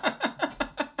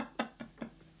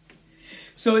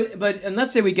 And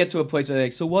let's say we get to a place where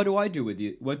like, so what do I do with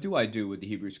the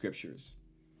Hebrew Scriptures?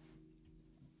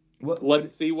 Let's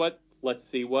see what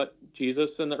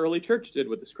Jesus and the early church did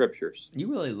with the Scriptures. You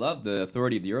really love the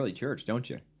authority of the early church, don't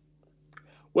you?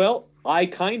 Well, I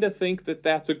kind of think that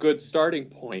that's a good starting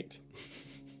point.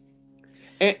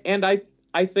 And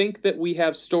I think that we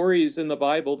have stories in the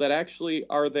Bible that actually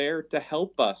are there to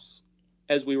help us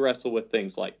as we wrestle with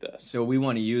things like this. So we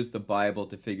want to use the Bible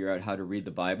to figure out how to read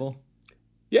the Bible?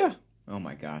 Yeah. Oh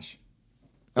my gosh.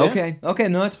 Yeah. Okay,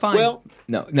 no, that's fine. Well,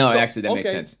 actually that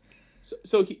makes sense.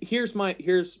 So here's my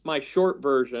short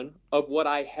version of what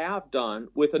I have done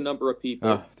with a number of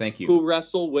people thank you. who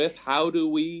wrestle with how do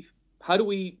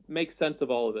we make sense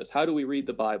of all of this? How do we read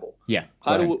the Bible? Yeah.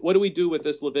 What do we do with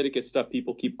this Leviticus stuff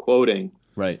people keep quoting?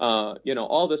 Right.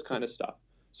 All this kind of stuff.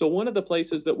 So one of the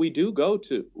places that we do go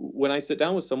to when I sit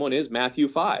down with someone is Matthew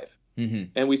 5. Mm-hmm.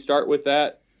 And we start with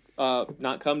that,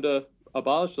 not come to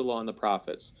abolish the law and the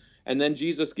prophets. And then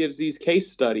Jesus gives these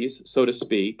case studies, so to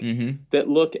speak, that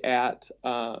look at,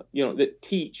 that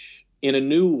teach in a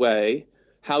new way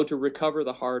how to recover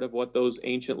the heart of what those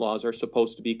ancient laws are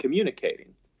supposed to be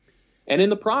communicating. And in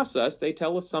the process, they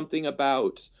tell us something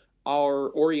about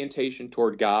our orientation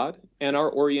toward God and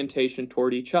our orientation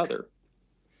toward each other.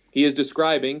 He is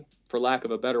describing, for lack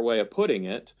of a better way of putting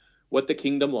it, what the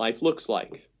kingdom life looks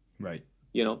like. Right.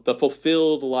 The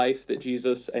fulfilled life that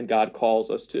Jesus and God calls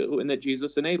us to and that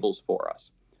Jesus enables for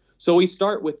us. So we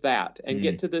start with that and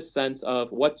get to this sense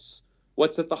of what's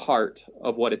at the heart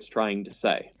of what it's trying to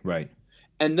say. Right.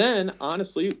 And then,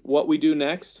 honestly, what we do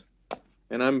next,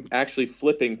 and I'm actually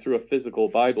flipping through a physical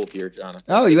Bible here, Jonathan.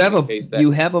 Oh, you have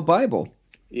a Bible.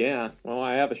 Yeah, well,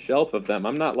 I have a shelf of them.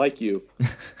 I'm not like you.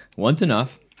 One's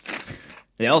enough.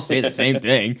 They all say the same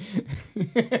thing.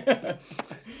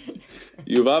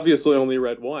 You've obviously only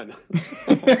read one.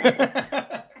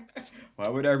 Why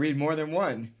would I read more than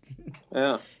one?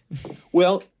 Yeah.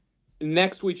 Well,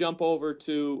 next we jump over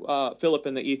to Philip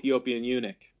and the Ethiopian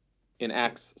eunuch in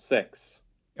Acts 6.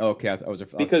 Okay, I was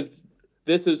because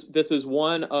this is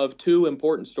one of two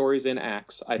important stories in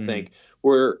Acts, I think,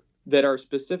 that are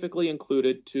specifically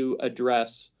included to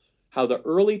address how the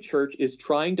early church is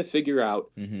trying to figure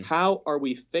out how are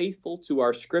we faithful to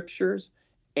our scriptures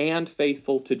and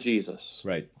faithful to Jesus?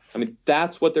 Right. I mean,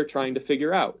 that's what they're trying to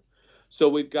figure out. So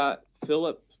we've got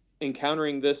Philip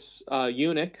encountering this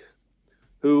eunuch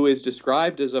who is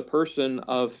described as a person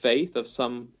of faith of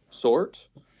some sort.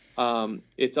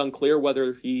 It's unclear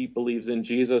whether he believes in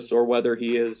Jesus or whether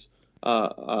he is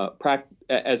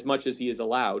as much as he is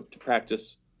allowed to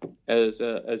practice as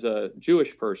a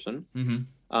Jewish person.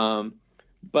 Mm-hmm.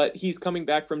 But he's coming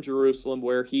back from Jerusalem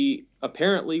where he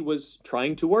apparently was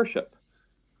trying to worship.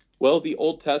 Well, the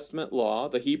Old Testament law,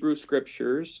 the Hebrew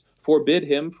scriptures, forbid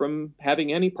him from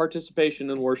having any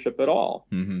participation in worship at all,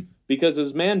 mm-hmm. because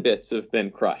his man bits have been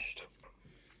crushed.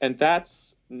 And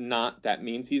that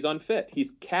means he's unfit.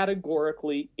 He's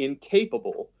categorically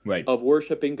incapable right. of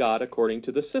worshiping God according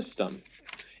to the system.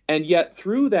 And yet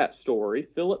through that story,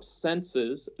 Philip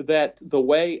senses that the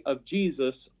way of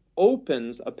Jesus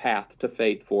opens a path to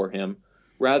faith for him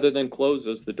rather than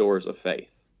closes the doors of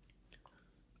faith.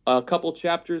 A couple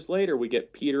chapters later, we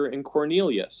get Peter and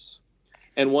Cornelius.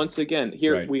 And once again,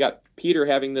 here right. we got Peter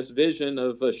having this vision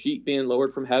of a sheep being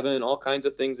lowered from heaven, all kinds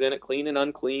of things in it, clean and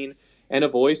unclean, and a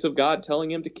voice of God telling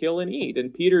him to kill and eat.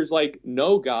 And Peter's like,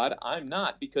 no, God, I'm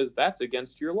not, because that's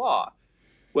against your law.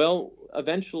 Well,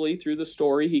 eventually through the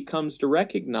story, he comes to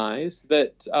recognize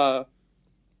that,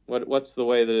 what's the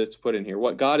way that it's put in here?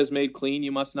 What God has made clean,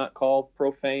 you must not call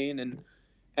profane.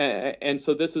 And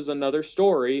so this is another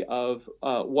story of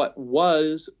what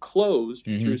was closed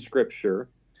mm-hmm. through Scripture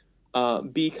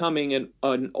becoming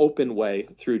an open way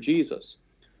through Jesus.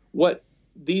 What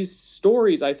these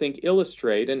stories, I think,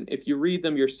 illustrate, and if you read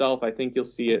them yourself, I think you'll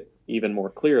see it even more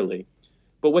clearly.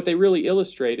 But what they really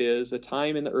illustrate is a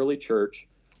time in the early church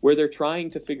where they're trying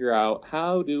to figure out,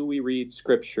 how do we read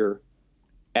Scripture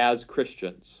as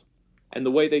Christians? And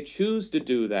the way they choose to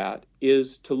do that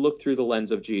is to look through the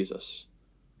lens of Jesus.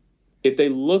 If they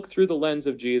look through the lens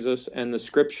of Jesus and the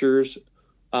Scriptures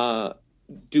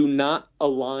do not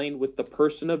align with the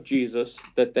person of Jesus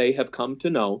that they have come to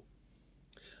know,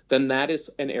 then that is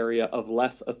an area of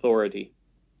less authority.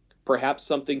 Perhaps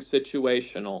something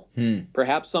situational,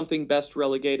 perhaps something best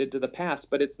relegated to the past,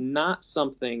 but it's not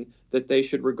something that they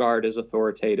should regard as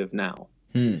authoritative now.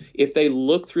 If they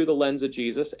look through the lens of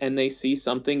Jesus and they see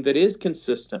something that is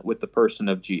consistent with the person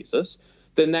of Jesus,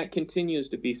 then that continues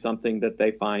to be something that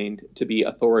they find to be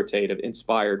authoritative,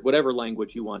 inspired, whatever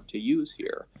language you want to use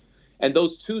here. And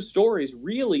those two stories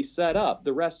really set up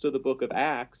the rest of the book of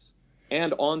Acts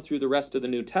and on through the rest of the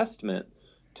New Testament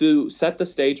to set the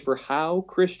stage for how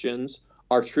Christians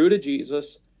are true to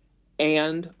Jesus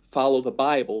and follow the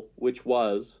Bible, which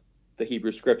was the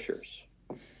Hebrew Scriptures.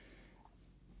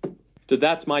 So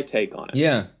that's my take on it.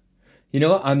 Yeah. You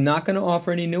know what? I'm not going to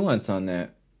offer any nuance on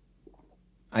that.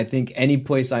 I think any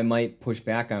place I might push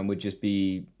back on would just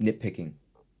be nitpicking.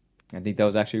 I think that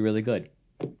was actually really good.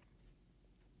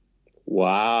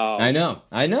 Wow. I know.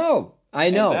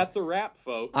 And that's a wrap,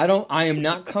 folks. I am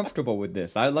not comfortable with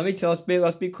this.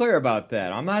 Let's be clear about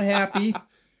that. I'm not happy.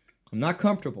 I'm not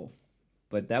comfortable.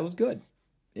 But that was good.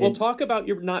 Well, talk about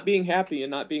your not being happy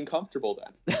and not being comfortable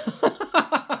then.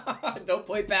 Don't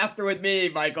play pastor with me,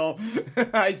 Michael.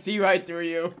 I see right through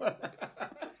you.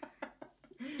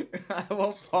 I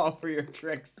won't fall for your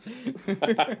tricks.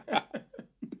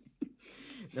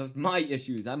 Those my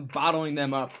issues. I'm bottling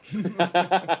them up.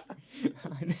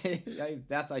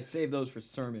 I save those for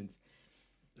sermons.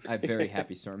 I have very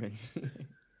happy sermons.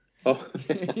 Oh.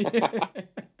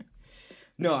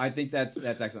 No, I think that's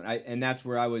excellent. And that's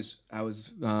where I was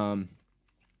going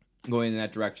in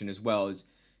that direction as well.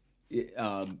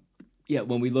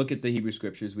 When we look at the Hebrew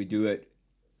Scriptures, we do it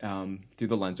through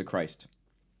the lens of Christ.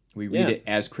 We read it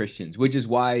as Christians, which is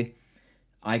why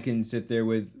I can sit there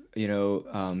with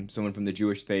someone from the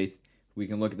Jewish faith. We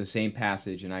can look at the same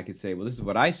passage, and I could say, well, this is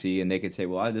what I see, and they could say,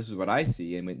 well, this is what I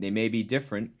see, and they may be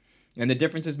different, and the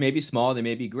differences may be small, they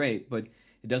may be great, but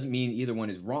it doesn't mean either one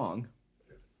is wrong.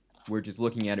 We're just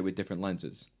looking at it with different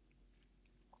lenses,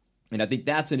 and I think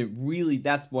that's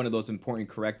one of those important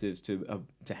correctives to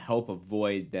help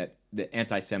avoid the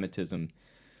anti-Semitism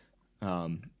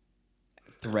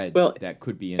thread that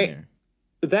could be in there.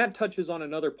 That touches on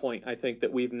another point I think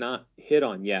that we've not hit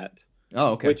on yet.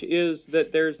 Oh, okay. Which is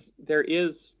that there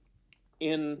is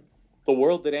in the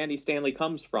world that Andy Stanley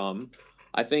comes from,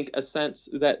 I think, a sense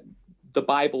that the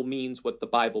Bible means what the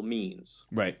Bible means.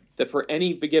 Right. That for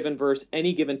any given verse,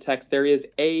 any given text, there is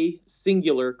a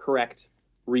singular correct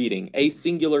reading, a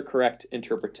singular correct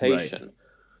interpretation. Right.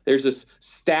 There's this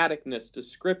staticness to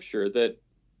Scripture that,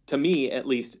 to me at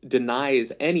least,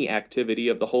 denies any activity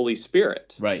of the Holy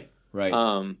Spirit. Right.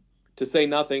 To say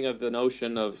nothing of the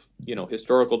notion of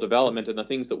historical development and the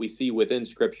things that we see within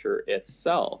Scripture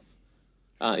itself.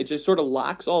 It just sort of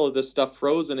locks all of this stuff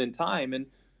frozen in time,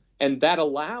 and that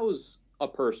allows a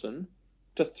person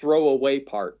to throw away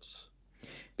parts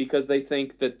because they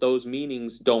think that those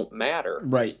meanings don't matter.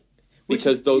 Right.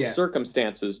 Because those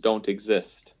circumstances don't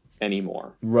exist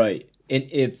anymore. Right. And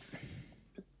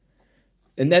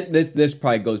this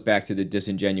probably goes back to the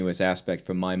disingenuous aspect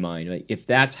from my mind. Like, if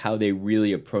that's how they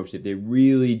really approached it, if they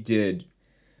really did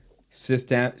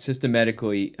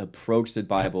systematically approach the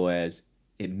Bible as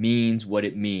it means, what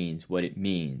it means,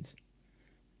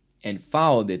 and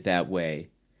followed it that way,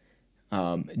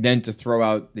 then to throw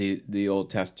out the Old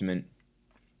Testament,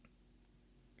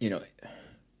 there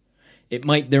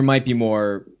might be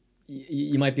more.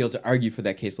 You might be able to argue for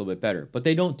that case a little bit better, but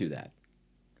they don't do that.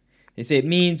 They say it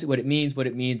means what it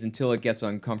means until it gets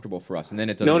uncomfortable for us, and then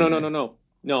it doesn't.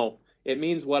 No. It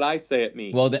means what I say it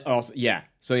means. Well, also, yeah.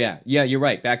 So yeah, you're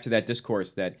right. Back to that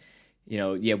discourse that, there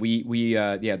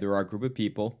are a group of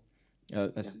people.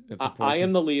 I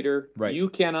am the leader. Right. You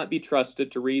cannot be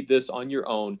trusted to read this on your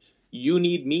own. You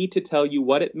need me to tell you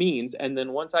what it means, and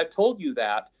then once I've told you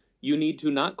that, you need to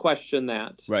not question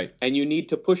that. Right. And you need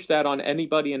to push that on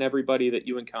anybody and everybody that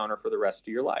you encounter for the rest of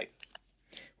your life.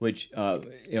 Which,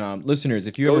 listeners,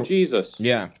 if you Go Jesus.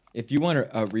 Yeah. If you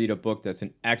want to read a book that's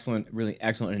an really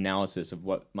excellent analysis of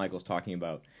what Michael's talking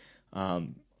about,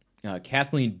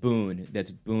 Kathleen Boone,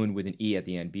 that's Boone with an E at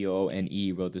the end, Boone,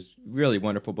 wrote this really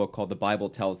wonderful book called The Bible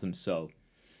Tells Them So.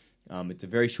 It's a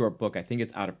very short book. I think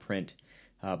it's out of print,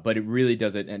 but it really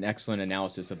does an excellent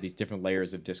analysis of these different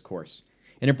layers of discourse.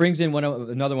 And it brings in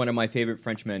another one of my favorite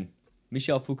Frenchmen,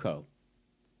 Michel Foucault.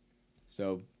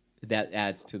 So that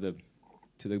adds to the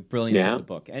brilliance of the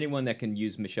book. Anyone that can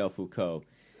use Michel Foucault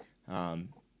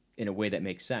in a way that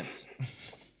makes sense.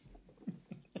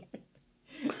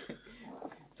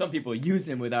 Some people use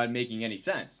him without making any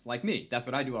sense, like me. That's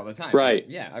what I do all the time. Right.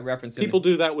 Yeah, I reference him. People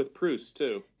do that with Proust,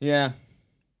 too. Yeah.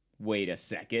 Wait a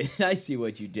second. I see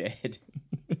what you did.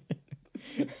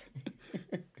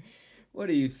 What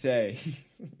do you say?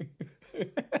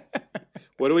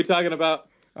 What are we talking about?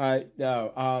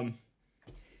 No.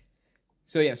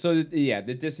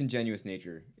 The disingenuous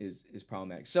nature is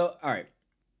problematic. So, all right.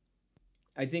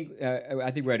 I think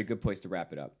we're at a good place to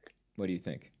wrap it up. What do you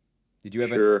think? Did you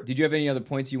have any other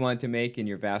points you wanted to make in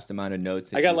your vast amount of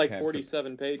notes? I got like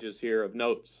 47 pages here of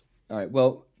notes. All right.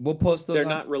 Well, we'll post those. They're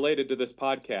not related to this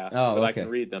podcast, but okay. I can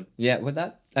read them. Yeah. Well,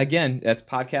 that's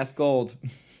podcast gold.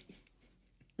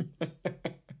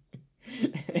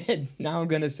 And now I'm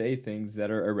going to say things that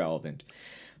are irrelevant.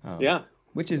 Yeah.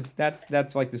 Which is,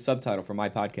 that's like the subtitle for my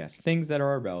podcast, things that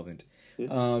are irrelevant.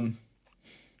 Yeah.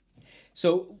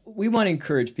 So we want to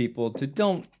encourage people to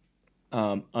don't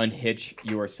unhitch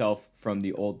yourself from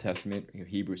the Old Testament, your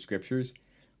Hebrew scriptures.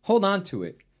 Hold on to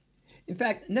it. In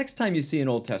fact, next time you see an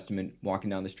Old Testament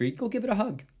walking down the street, go give it a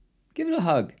hug. Give it a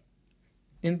hug.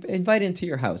 Invite it into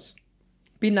your house.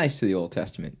 Be nice to the Old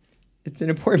Testament. It's an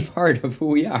important part of who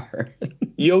we are.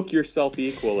 Yoke yourself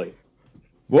equally.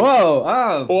 Whoa!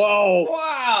 Oh. Whoa!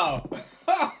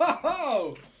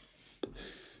 Wow!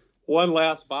 One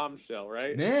last bombshell,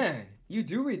 right? Man, you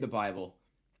do read the Bible.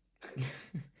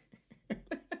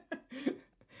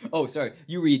 Oh, sorry.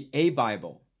 You read a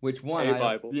Bible. Which one?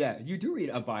 Bible. Yeah, you do read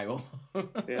a Bible.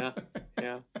 Yeah.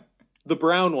 The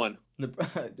brown one.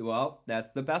 Well, that's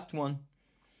the best one.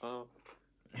 Oh.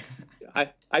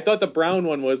 I thought the brown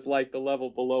one was like the level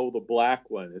below the black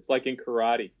one. It's like in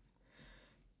karate.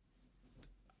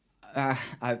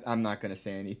 I'm not going to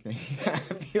say anything. I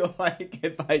feel like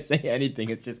if I say anything,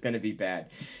 it's just going to be bad.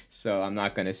 So I'm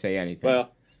not going to say anything.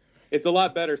 Well, it's a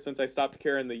lot better since I stopped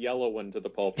carrying the yellow one to the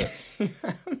pulpit.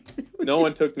 No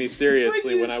one took me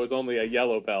seriously when I was only a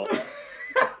yellow belt.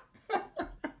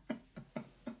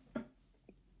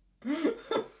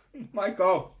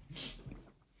 Michael.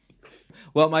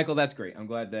 Well, Michael, that's great. I'm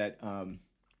glad that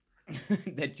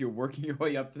that you're working your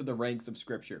way up through the ranks of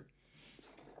Scripture.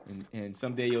 And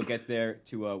someday you'll get there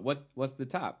to what's the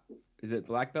top? Is it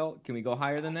black belt? Can we go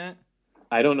higher than that?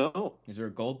 I don't know. Is there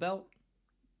a gold belt?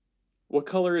 What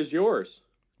color is yours?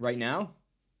 Right now?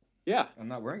 Yeah. I'm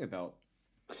not wearing a belt.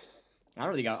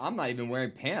 I'm not even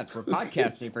wearing pants. We're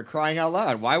podcasting, for crying out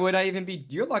loud. Why would I even be?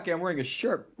 You're lucky I'm wearing a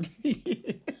shirt.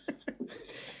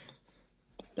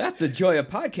 That's the joy of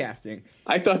podcasting.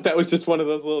 I thought that was just one of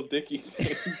those little dicky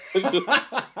things.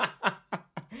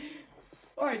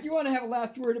 All right, do you want to have a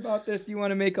last word about this? Do you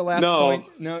want to make a last point?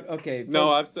 No. Okay. Folks,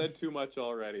 no, I've said too much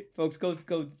already. Folks, go.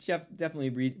 Jeff,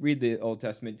 definitely read the Old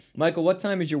Testament. Michael, what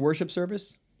time is your worship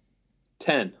service?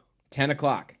 10. 10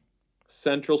 o'clock.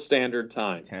 Central Standard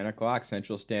Time. 10 o'clock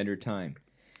Central Standard Time.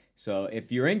 So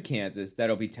if you're in Kansas,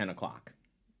 that'll be 10 o'clock.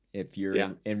 If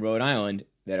you're in Rhode Island,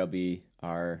 that'll be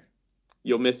our...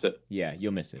 You'll miss it. Yeah,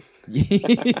 you'll miss it.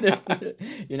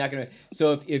 You're not going to...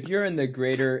 So if you're in the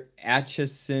greater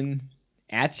Atchison...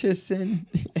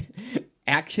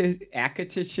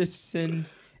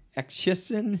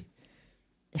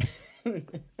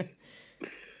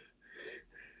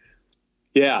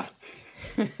 Yeah.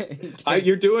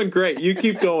 You're doing great. You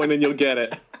keep going and you'll get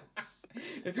it.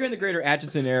 If you're in the greater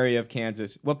Atchison area of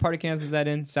Kansas, what part of Kansas is that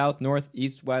in? South, north,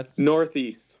 east, west?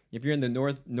 Northeast. If you're in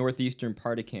the northeastern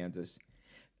part of Kansas,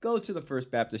 go to the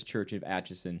First Baptist Church of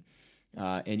Atchison,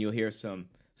 and you'll hear some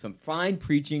fine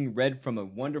preaching read from a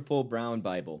wonderful brown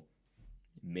Bible.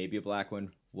 Maybe a black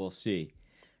one. We'll see.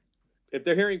 If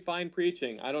they're hearing fine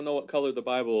preaching, I don't know what color the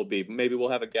Bible will be. Maybe we'll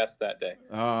have a guest that day.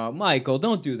 Michael,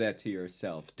 don't do that to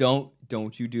yourself. Don't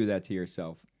you do that to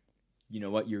yourself. You know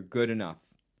what? You're good enough.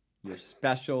 You're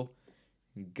special,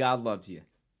 and God loves you.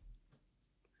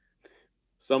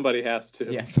 Somebody has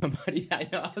to. Yeah, somebody. I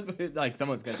know. Like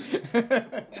someone's gonna.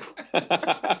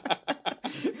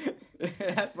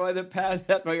 That's why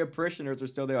That's why your parishioners are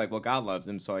still there. Like, well, God loves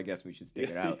them, so I guess we should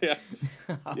stick it out. Yeah.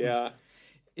 Yeah.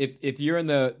 If you're in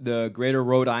the greater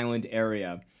Rhode Island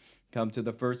area, come to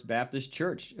the First Baptist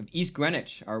Church of East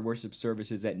Greenwich. Our worship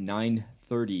service is at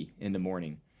 9:30 in the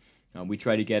morning. We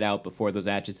try to get out before those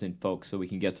Atchison folks so we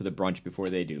can get to the brunch before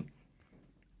they do.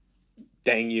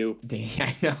 Dang you.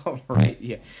 I know, right?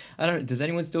 Yeah. Does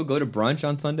anyone still go to brunch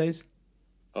on Sundays?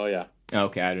 Oh, yeah.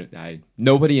 Okay,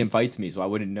 nobody invites me, so I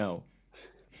wouldn't know.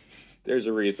 There's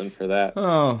a reason for that.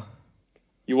 Oh.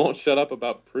 You won't shut up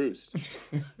about Proust.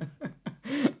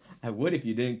 I would if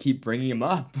you didn't keep bringing him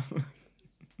up.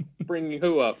 Bringing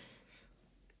who up?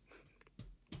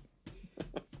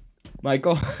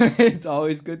 Michael, it's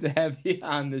always good to have you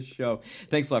on the show.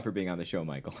 Thanks a lot for being on the show,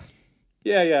 Michael.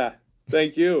 Yeah.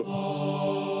 Thank you.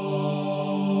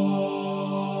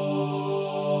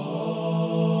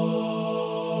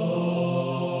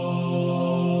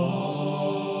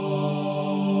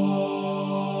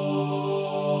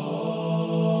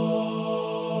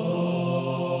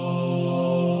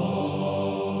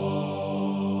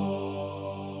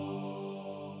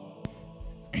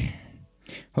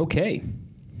 Okay.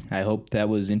 I hope that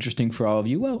was interesting for all of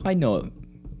you. Well, I know it.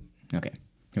 Okay.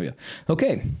 Here we go.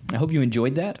 Okay. I hope you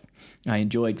enjoyed that. I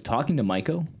enjoyed talking to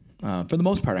Michael. For the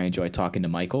most part, I enjoy talking to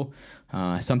Michael.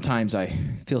 Sometimes I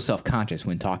feel self-conscious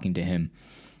when talking to him.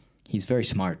 He's very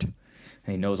smart. And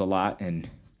he knows a lot and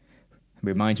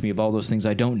reminds me of all those things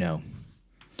I don't know.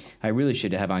 I really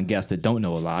should have on guests that don't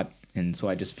know a lot, and so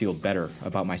I just feel better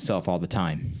about myself all the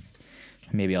time.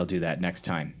 Maybe I'll do that next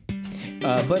time.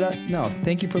 But no,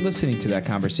 thank you for listening to that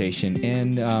conversation.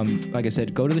 And like I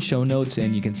said, go to the show notes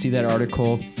and you can see that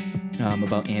article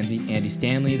about Andy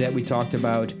Stanley that we talked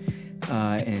about,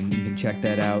 and you can check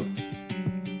that out.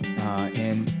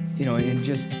 And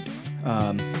just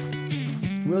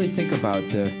really think about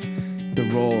the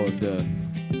role of the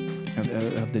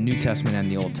New Testament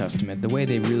and the Old Testament, the way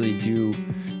they really do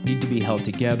need to be held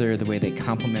together, the way they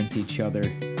complement each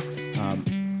other.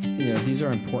 These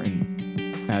are important.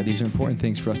 These are important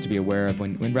things for us to be aware of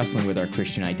when wrestling with our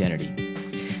Christian identity.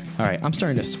 All right, I'm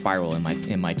starting to spiral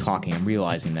in my talking. I'm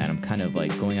realizing that I'm kind of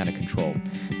like going out of control.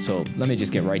 So let me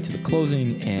just get right to the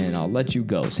closing, and I'll let you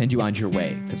go. Send you on your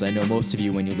way, because I know most of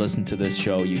you, when you listen to this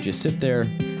show, you just sit there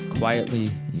quietly.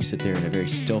 You sit there in a very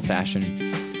still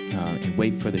fashion and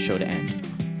wait for the show to end.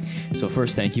 So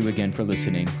first, thank you again for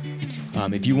listening.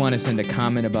 If you want to send a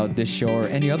comment about this show or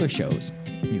any other shows,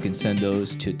 you can send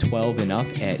those to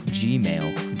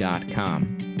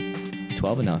 12enough@gmail.com.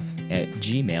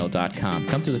 12enough@gmail.com.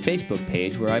 Come to the Facebook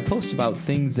page where I post about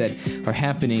things that are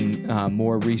happening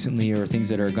more recently or things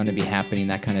that are going to be happening,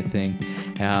 that kind of thing.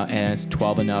 And it's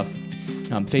 12enough,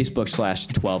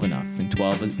 Facebook/12enough. And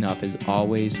 12enough is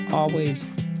always, always,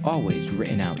 always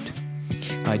written out.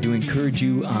 I do encourage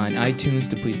you on iTunes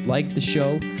to please like the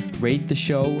show, rate the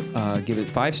show, give it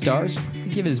 5 stars.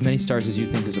 Give it as many stars as you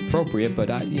think is appropriate, but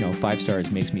 5 stars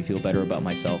makes me feel better about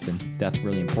myself, and that's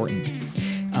really important.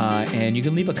 And you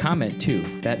can leave a comment too.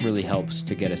 That really helps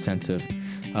to get a sense of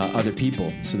other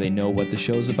people, so they know what the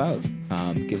show's about.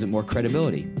 Gives it more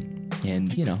credibility,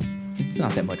 and it's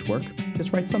not that much work.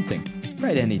 Just write something,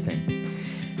 write anything.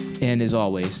 And as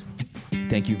always,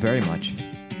 thank you very much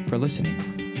for listening.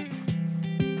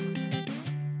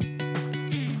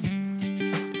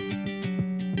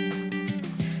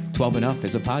 12 Enough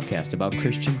is a podcast about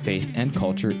Christian faith and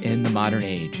culture in the modern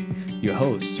age. Your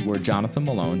hosts were Jonathan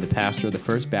Malone, the pastor of the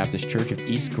First Baptist Church of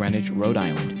East Greenwich, Rhode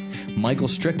Island; Michael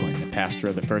Strickland, the pastor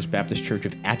of the First Baptist Church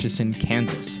of Atchison,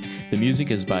 Kansas. The music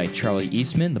is by Charlie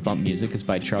Eastman, the bump music is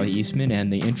by Charlie Eastman,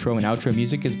 and the intro and outro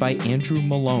music is by Andrew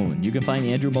Malone. You can find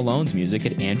Andrew Malone's music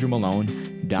at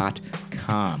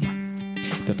andrewmalone.com.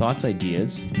 The thoughts,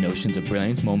 ideas, notions of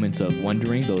brilliance, moments of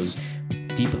wondering, those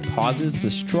deep pauses, the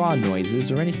straw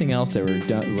noises, or anything else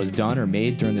that was done or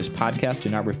made during this podcast do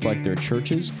not reflect their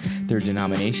churches, their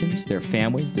denominations, their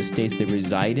families, the states they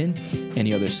reside in,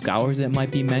 any other scholars that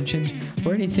might be mentioned,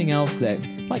 or anything else that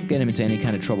might get them into any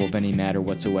kind of trouble of any matter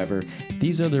whatsoever.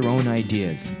 These are their own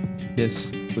ideas.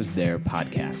 This was their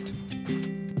podcast.